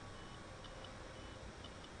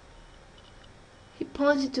 He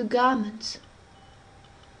pointed to garments,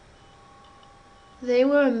 They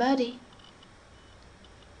were muddy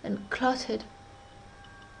and clotted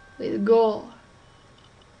with gore.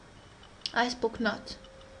 I spoke not,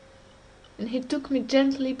 and he took me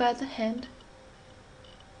gently by the hand.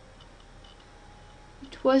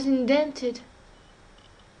 It was indented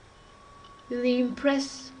with the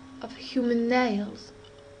impress of human nails.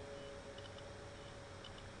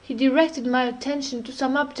 He directed my attention to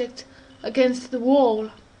some object against the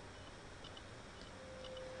wall.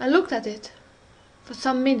 I looked at it for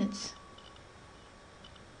some minutes.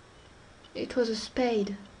 It was a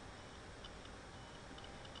spade.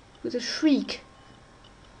 With a shriek,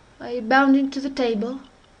 I bounded to the table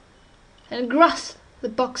and grasped the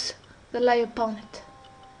box that lay upon it.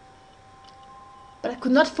 But I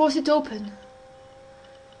could not force it open.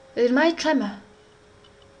 In my tremor,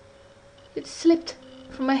 it slipped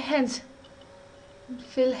from my hands and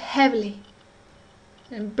fell heavily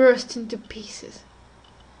and burst into pieces.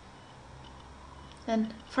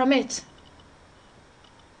 And from it,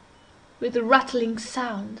 with a rattling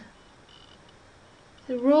sound,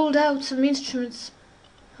 there rolled out some instruments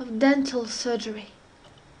of dental surgery,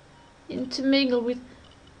 intermingled with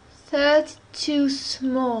 32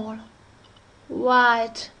 small,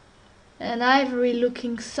 white, and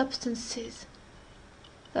ivory-looking substances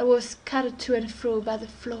that were scattered to and fro by the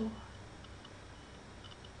floor.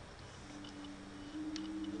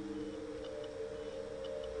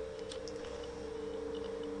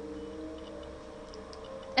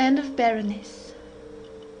 End of Baroness.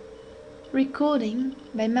 Recording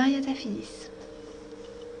by Maria Tafis.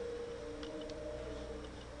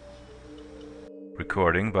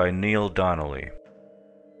 Recording by Neil Donnelly.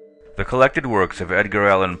 The Collected Works of Edgar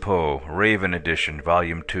Allan Poe, Raven Edition,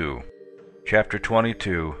 Volume 2. Chapter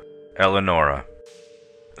 22, Eleonora.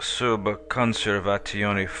 Sub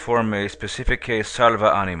conservatione formae specificae salva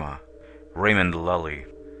anima. Raymond Lully.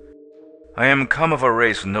 I am come of a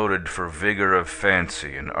race noted for vigor of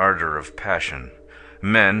fancy and ardor of passion.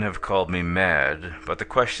 Men have called me mad, but the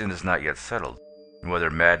question is not yet settled. Whether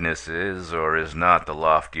madness is or is not the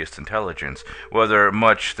loftiest intelligence, whether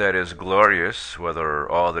much that is glorious, whether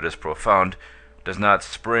all that is profound, does not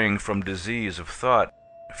spring from disease of thought,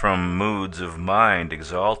 from moods of mind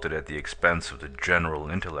exalted at the expense of the general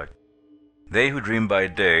intellect. They who dream by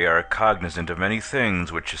day are cognizant of many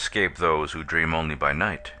things which escape those who dream only by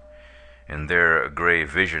night. In their grey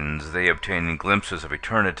visions they obtain glimpses of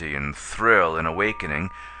eternity, and thrill in awakening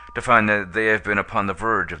to find that they have been upon the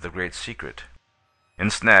verge of the great secret. In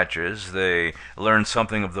snatches they learn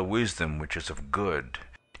something of the wisdom which is of good,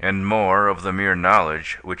 and more of the mere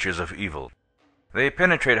knowledge which is of evil. They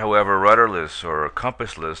penetrate, however, rudderless or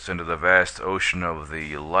compassless into the vast ocean of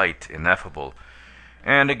the light ineffable,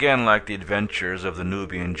 and again, like the adventures of the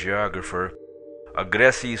Nubian geographer,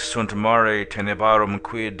 aggressi sunt mare tenebrarum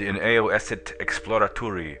quid in eo esset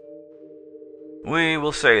exploraturi. We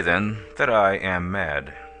will say, then, that I am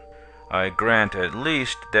mad. I grant at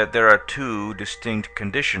least that there are two distinct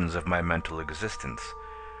conditions of my mental existence.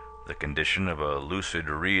 The condition of a lucid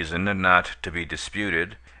reason not to be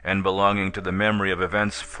disputed, and belonging to the memory of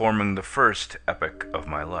events forming the first epoch of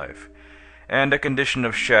my life, and a condition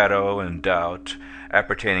of shadow and doubt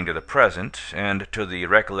appertaining to the present, and to the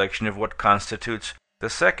recollection of what constitutes the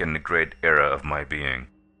second great era of my being.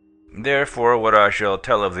 Therefore, what I shall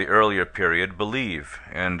tell of the earlier period believe,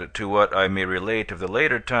 and to what I may relate of the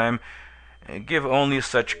later time give only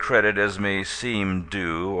such credit as may seem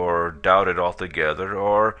due, or doubt it altogether,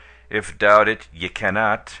 or, if doubt it ye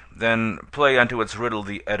cannot, then play unto its riddle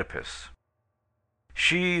the Oedipus.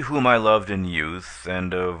 She whom I loved in youth,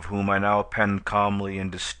 and of whom I now pen calmly and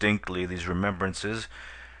distinctly these remembrances,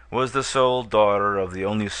 was the sole daughter of the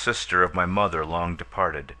only sister of my mother long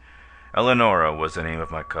departed. Eleonora was the name of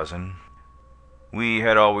my cousin. We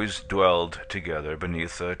had always dwelled together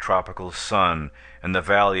beneath a tropical sun in the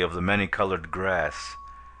valley of the many-colored grass.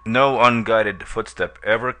 No unguided footstep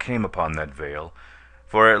ever came upon that vale,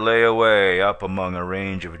 for it lay away up among a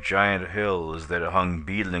range of giant hills that hung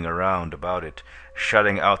beetling around about it,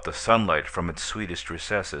 shutting out the sunlight from its sweetest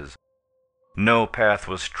recesses. No path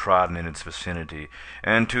was trodden in its vicinity,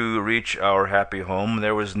 and to reach our happy home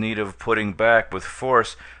there was need of putting back with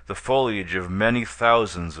force the foliage of many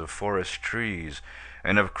thousands of forest trees,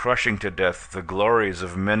 and of crushing to death the glories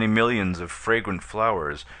of many millions of fragrant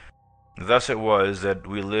flowers. Thus it was that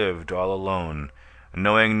we lived all alone,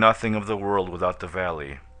 knowing nothing of the world without the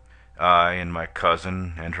valley, I and my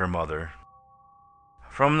cousin and her mother.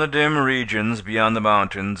 From the dim regions beyond the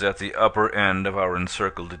mountains at the upper end of our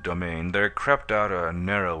encircled domain there crept out a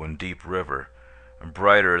narrow and deep river,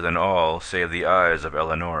 brighter than all save the eyes of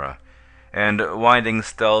Eleonora, and winding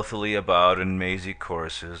stealthily about in mazy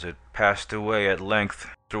courses, it passed away at length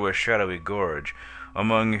through a shadowy gorge,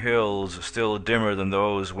 among hills still dimmer than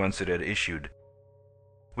those whence it had issued.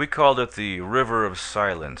 We called it the River of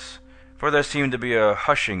Silence, for there seemed to be a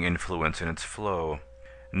hushing influence in its flow.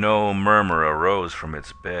 No murmur arose from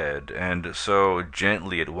its bed, and so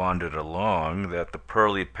gently it wandered along that the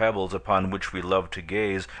pearly pebbles upon which we loved to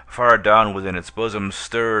gaze far down within its bosom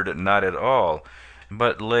stirred not at all,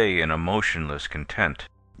 but lay in a motionless content,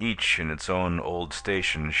 each in its own old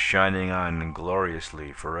station, shining on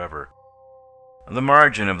gloriously forever. The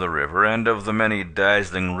margin of the river, and of the many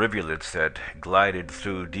dazzling rivulets that glided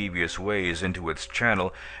through devious ways into its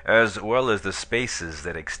channel, as well as the spaces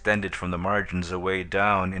that extended from the margins away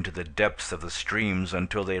down into the depths of the streams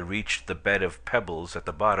until they reached the bed of pebbles at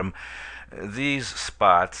the bottom, these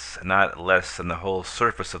spots, not less than the whole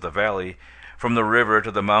surface of the valley, from the river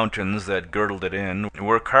to the mountains that girdled it in,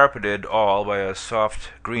 were carpeted all by a soft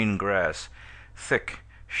green grass, thick,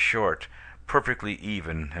 short, perfectly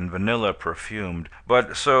even, and vanilla perfumed,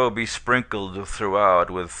 but so besprinkled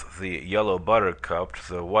throughout with the yellow buttercup,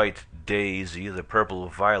 the white daisy, the purple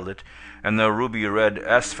violet, and the ruby-red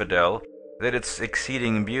asphodel, that its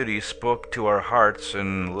exceeding beauty spoke to our hearts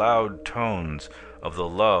in loud tones of the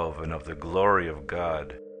love and of the glory of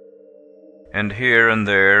God. And here and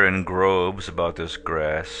there in groves about this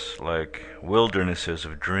grass, like wildernesses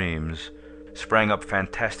of dreams, sprang up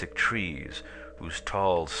fantastic trees, whose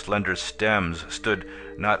tall, slender stems stood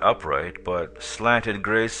not upright, but slanted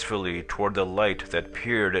gracefully toward the light that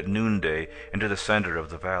peered at noonday into the center of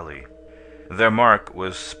the valley. Their mark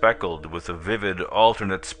was speckled with a vivid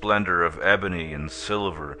alternate splendor of ebony and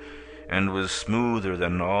silver, and was smoother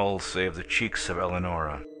than all save the cheeks of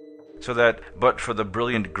Eleonora, so that, but for the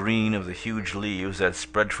brilliant green of the huge leaves that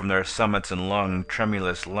spread from their summits in long,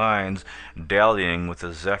 tremulous lines, dallying with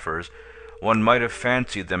the zephyrs, one might have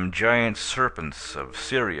fancied them giant serpents of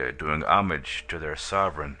Syria doing homage to their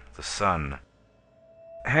sovereign, the sun.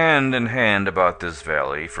 Hand in hand about this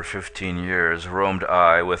valley for 15 years roamed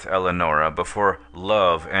I with Eleonora before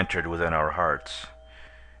love entered within our hearts.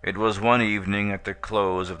 It was one evening at the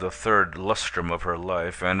close of the 3rd lustrum of her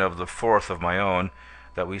life, and of the 4th of my own,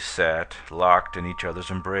 that we sat, locked in each other's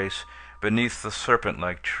embrace, beneath the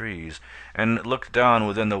serpent-like trees, and looked down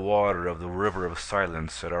within the water of the river of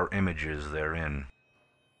silence at our images therein.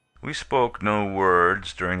 We spoke no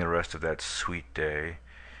words during the rest of that sweet day,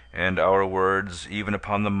 and our words even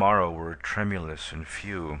upon the morrow were tremulous and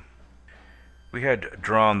few. We had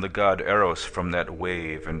drawn the god Eros from that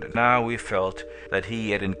wave, and now we felt that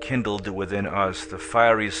he had enkindled within us the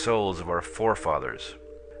fiery souls of our forefathers.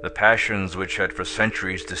 The passions which had for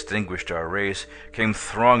centuries distinguished our race came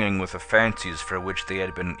thronging with the fancies for which they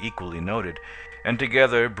had been equally noted, and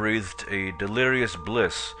together breathed a delirious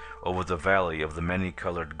bliss over the valley of the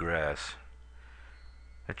many-colored grass.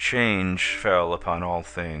 A change fell upon all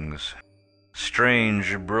things.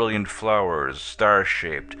 Strange, brilliant flowers,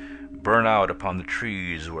 star-shaped, burn out upon the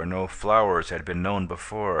trees where no flowers had been known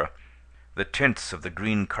before. The tints of the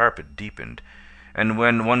green carpet deepened, and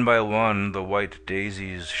when one by one the white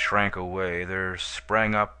daisies shrank away, there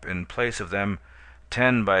sprang up in place of them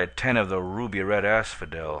 10 by 10 of the ruby-red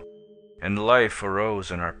asphodel, and life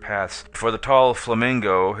arose in our paths, for the tall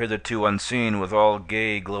flamingo, hitherto unseen with all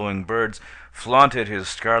gay glowing birds, flaunted his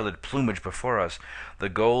scarlet plumage before us. The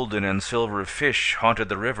golden and silver fish haunted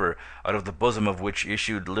the river, out of the bosom of which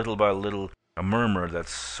issued little by little a murmur that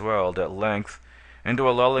swelled at length into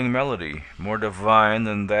a lulling melody, more divine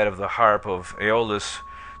than that of the harp of Aeolus,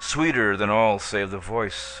 sweeter than all save the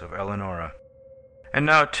voice of Eleonora. And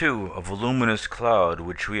now, too, a voluminous cloud,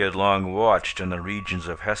 which we had long watched in the regions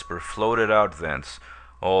of Hesper, floated out thence,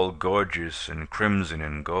 all gorgeous and crimson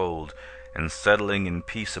and gold, and settling in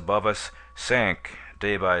peace above us, sank,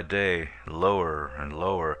 day by day, lower and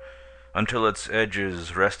lower, until its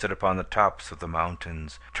edges rested upon the tops of the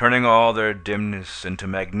mountains, turning all their dimness into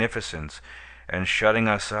magnificence, and shutting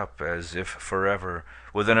us up, as if forever,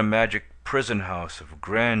 within a magic prison-house of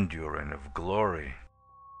grandeur and of glory.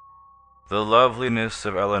 The loveliness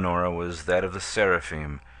of Eleonora was that of the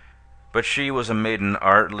seraphim, but she was a maiden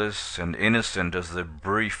artless and innocent as the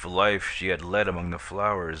brief life she had led among the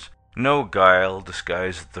flowers. No guile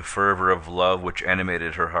disguised the fervor of love which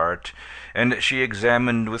animated her heart, and she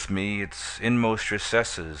examined with me its inmost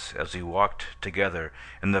recesses as we walked together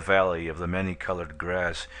in the valley of the many-colored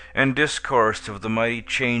grass, and discoursed of the mighty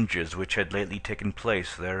changes which had lately taken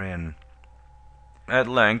place therein. At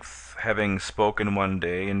length, having spoken one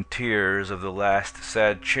day in tears of the last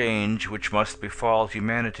sad change which must befall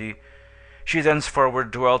humanity, she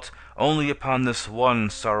thenceforward dwelt only upon this one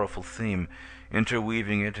sorrowful theme,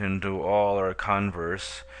 interweaving it into all our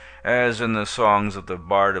converse. As in the songs of the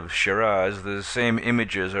Bard of Shiraz, the same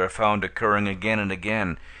images are found occurring again and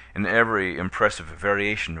again in every impressive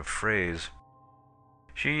variation of phrase.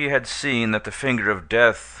 She had seen that the finger of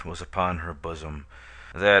death was upon her bosom,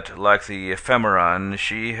 that, like the ephemeron,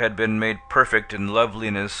 she had been made perfect in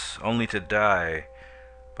loveliness only to die,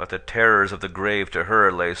 but the terrors of the grave to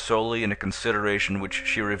her lay solely in a consideration which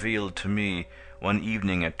she revealed to me one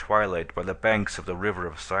evening at twilight by the banks of the river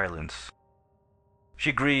of silence.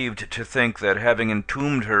 She grieved to think that, having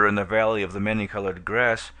entombed her in the valley of the many-colored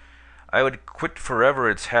grass, I would quit forever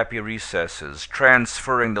its happy recesses,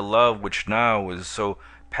 transferring the love which now was so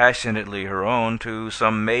passionately her own to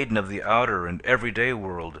some maiden of the outer and everyday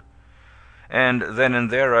world. And then and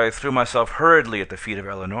there I threw myself hurriedly at the feet of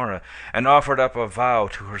Eleonora, and offered up a vow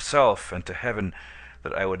to herself and to heaven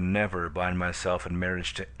that I would never bind myself in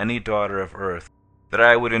marriage to any daughter of earth, that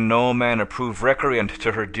I would in no manner prove recreant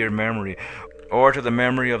to her dear memory, or to the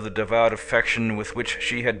memory of the devout affection with which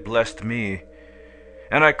she had blessed me.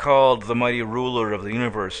 And I called the mighty ruler of the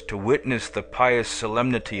universe to witness the pious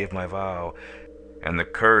solemnity of my vow, and the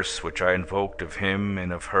curse which I invoked of him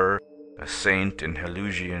and of her, a saint in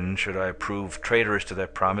Helusion, should I prove traitorous to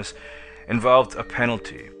that promise, involved a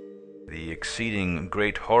penalty, the exceeding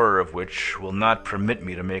great horror of which will not permit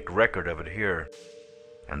me to make record of it here.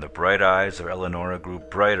 And the bright eyes of Eleonora grew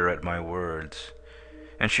brighter at my words,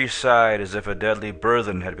 and she sighed as if a deadly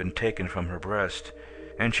burthen had been taken from her breast,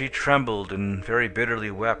 and she trembled and very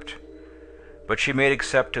bitterly wept. But she made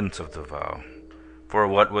acceptance of the vow, for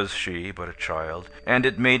what was she but a child, and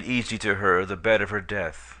it made easy to her the bed of her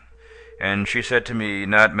death. And she said to me,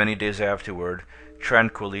 not many days afterward,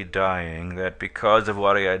 tranquilly dying, that because of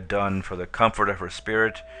what I had done for the comfort of her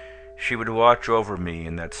spirit, she would watch over me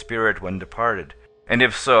in that spirit when departed, and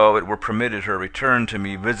if so, it were permitted her return to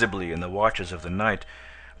me visibly in the watches of the night.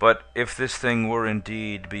 But if this thing were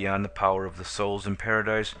indeed beyond the power of the souls in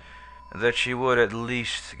paradise, that she would at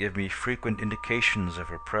least give me frequent indications of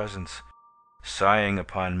her presence, sighing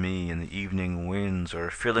upon me in the evening winds, or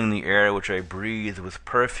filling the air which I breathed with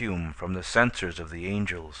perfume from the censers of the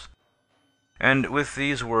angels. And with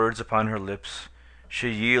these words upon her lips, she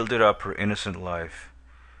yielded up her innocent life,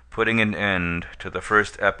 putting an end to the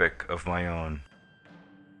first epoch of my own.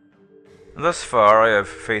 Thus far I have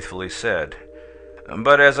faithfully said.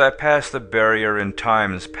 But as I pass the barrier in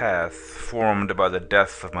time's path, formed by the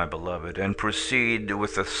death of my beloved, and proceed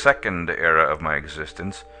with the second era of my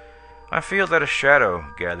existence, I feel that a shadow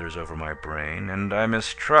gathers over my brain, and I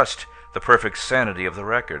mistrust the perfect sanity of the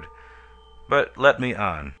record. But let me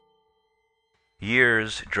on.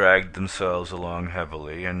 Years dragged themselves along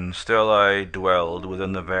heavily, and still I dwelled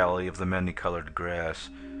within the valley of the many-colored grass.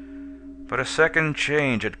 But a second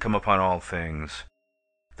change had come upon all things.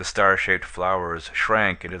 The star-shaped flowers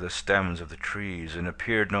shrank into the stems of the trees, and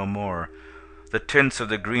appeared no more. The tints of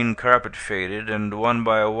the green carpet faded, and one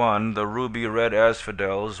by one the ruby-red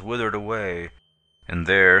asphodels withered away, and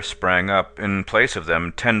there sprang up, in place of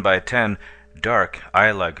them, 10 by 10, dark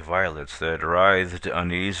eye-like violets that writhed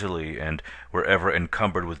uneasily and were ever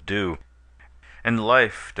encumbered with dew. And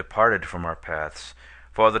life departed from our paths,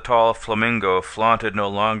 for the tall flamingo flaunted no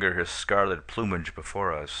longer his scarlet plumage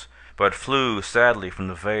before us, but flew sadly from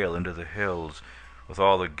the vale into the hills, with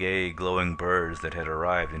all the gay glowing birds that had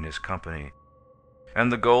arrived in his company.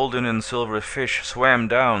 And the golden and silver fish swam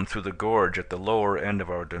down through the gorge at the lower end of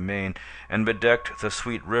our domain, and bedecked the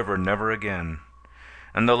sweet river never again.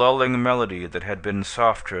 And the lulling melody that had been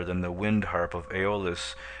softer than the wind-harp of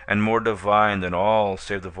Aeolus, and more divine than all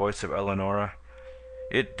save the voice of Eleonora,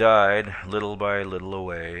 it died little by little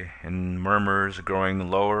away, in murmurs growing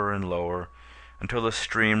lower and lower, until the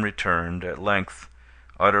stream returned, at length,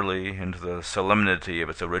 utterly into the solemnity of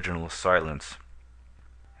its original silence.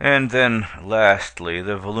 And then, lastly,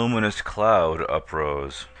 the voluminous cloud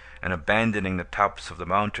uprose, and abandoning the tops of the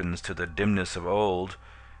mountains to the dimness of old,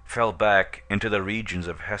 fell back into the regions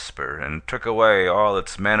of Hesper, and took away all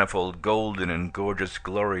its manifold golden and gorgeous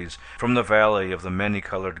glories from the valley of the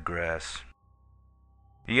many-colored grass.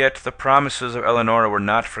 Yet the promises of Eleonora were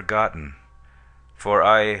not forgotten, for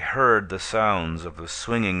I heard the sounds of the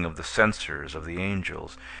swinging of the censers of the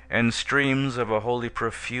angels, and streams of a holy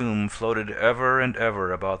perfume floated ever and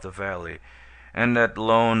ever about the valley, and at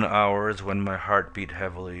lone hours when my heart beat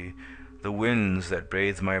heavily, the winds that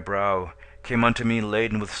bathed my brow came unto me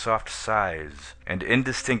laden with soft sighs, and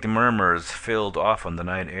indistinct murmurs filled often the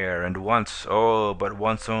night air, and once, oh, but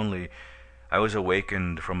once only, I was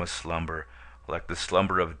awakened from a slumber, like the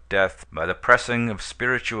slumber of death, by the pressing of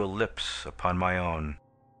spiritual lips upon my own.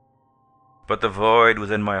 But the void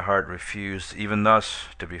within my heart refused even thus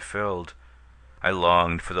to be filled. I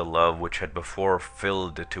longed for the love which had before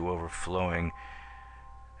filled it to overflowing.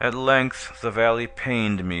 At length the valley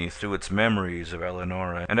pained me through its memories of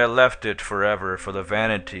Eleonora, and I left it forever for the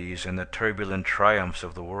vanities and the turbulent triumphs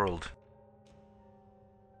of the world.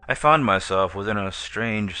 I found myself within a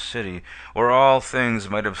strange city, where all things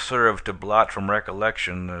might have served to blot from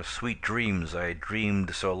recollection the sweet dreams I had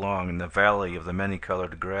dreamed so long in the valley of the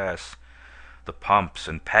many-colored grass. The pomps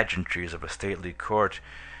and pageantries of a stately court,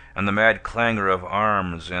 and the mad clangor of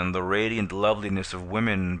arms, and the radiant loveliness of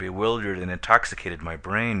women bewildered and intoxicated my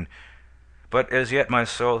brain. But as yet my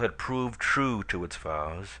soul had proved true to its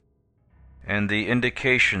vows, and the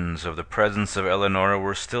indications of the presence of Eleonora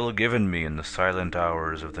were still given me in the silent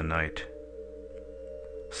hours of the night.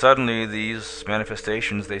 Suddenly these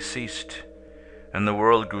manifestations they ceased, and the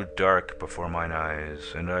world grew dark before mine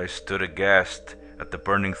eyes, and I stood aghast at the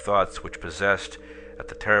burning thoughts which possessed, at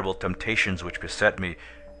the terrible temptations which beset me,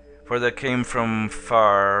 for there came from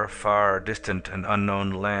far, far distant and unknown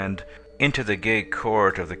land, into the gay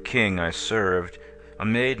court of the king I served, a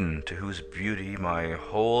maiden to whose beauty my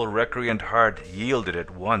whole recreant heart yielded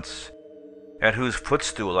at once, at whose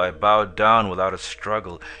footstool I bowed down without a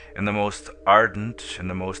struggle, in the most ardent and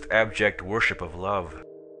the most abject worship of love.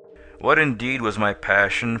 What indeed was my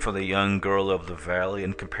passion for the young girl of the valley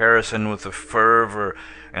in comparison with the fervor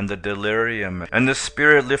and the delirium and the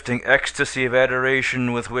spirit-lifting ecstasy of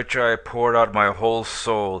adoration with which I poured out my whole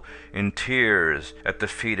soul in tears at the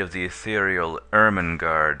feet of the ethereal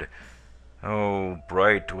Ermengarde? Oh,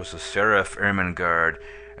 bright was the seraph Ermengarde,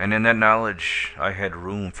 and in that knowledge I had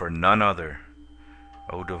room for none other.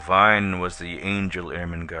 Oh, divine was the angel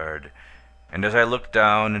Ermengarde, and as I looked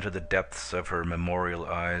down into the depths of her memorial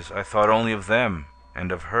eyes, I thought only of them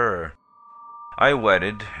and of her. I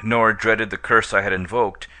wedded, nor dreaded the curse I had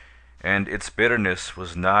invoked, and its bitterness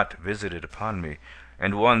was not visited upon me.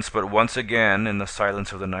 And once, but once again, in the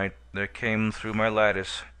silence of the night, there came through my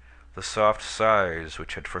lattice the soft sighs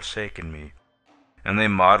which had forsaken me, and they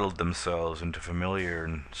modelled themselves into familiar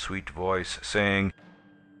and sweet voice, saying,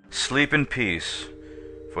 "Sleep in peace,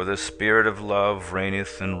 for the spirit of love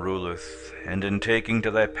reigneth and ruleth, and in taking to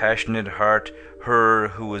thy passionate heart her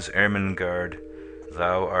who is Ermengarde,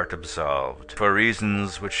 thou art absolved, for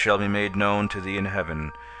reasons which shall be made known to thee in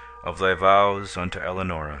heaven, of thy vows unto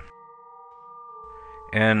Eleonora."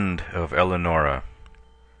 End of Eleonora.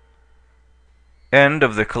 End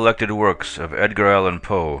of the collected works of Edgar Allan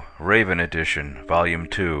Poe, Raven Edition, Volume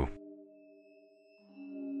 2.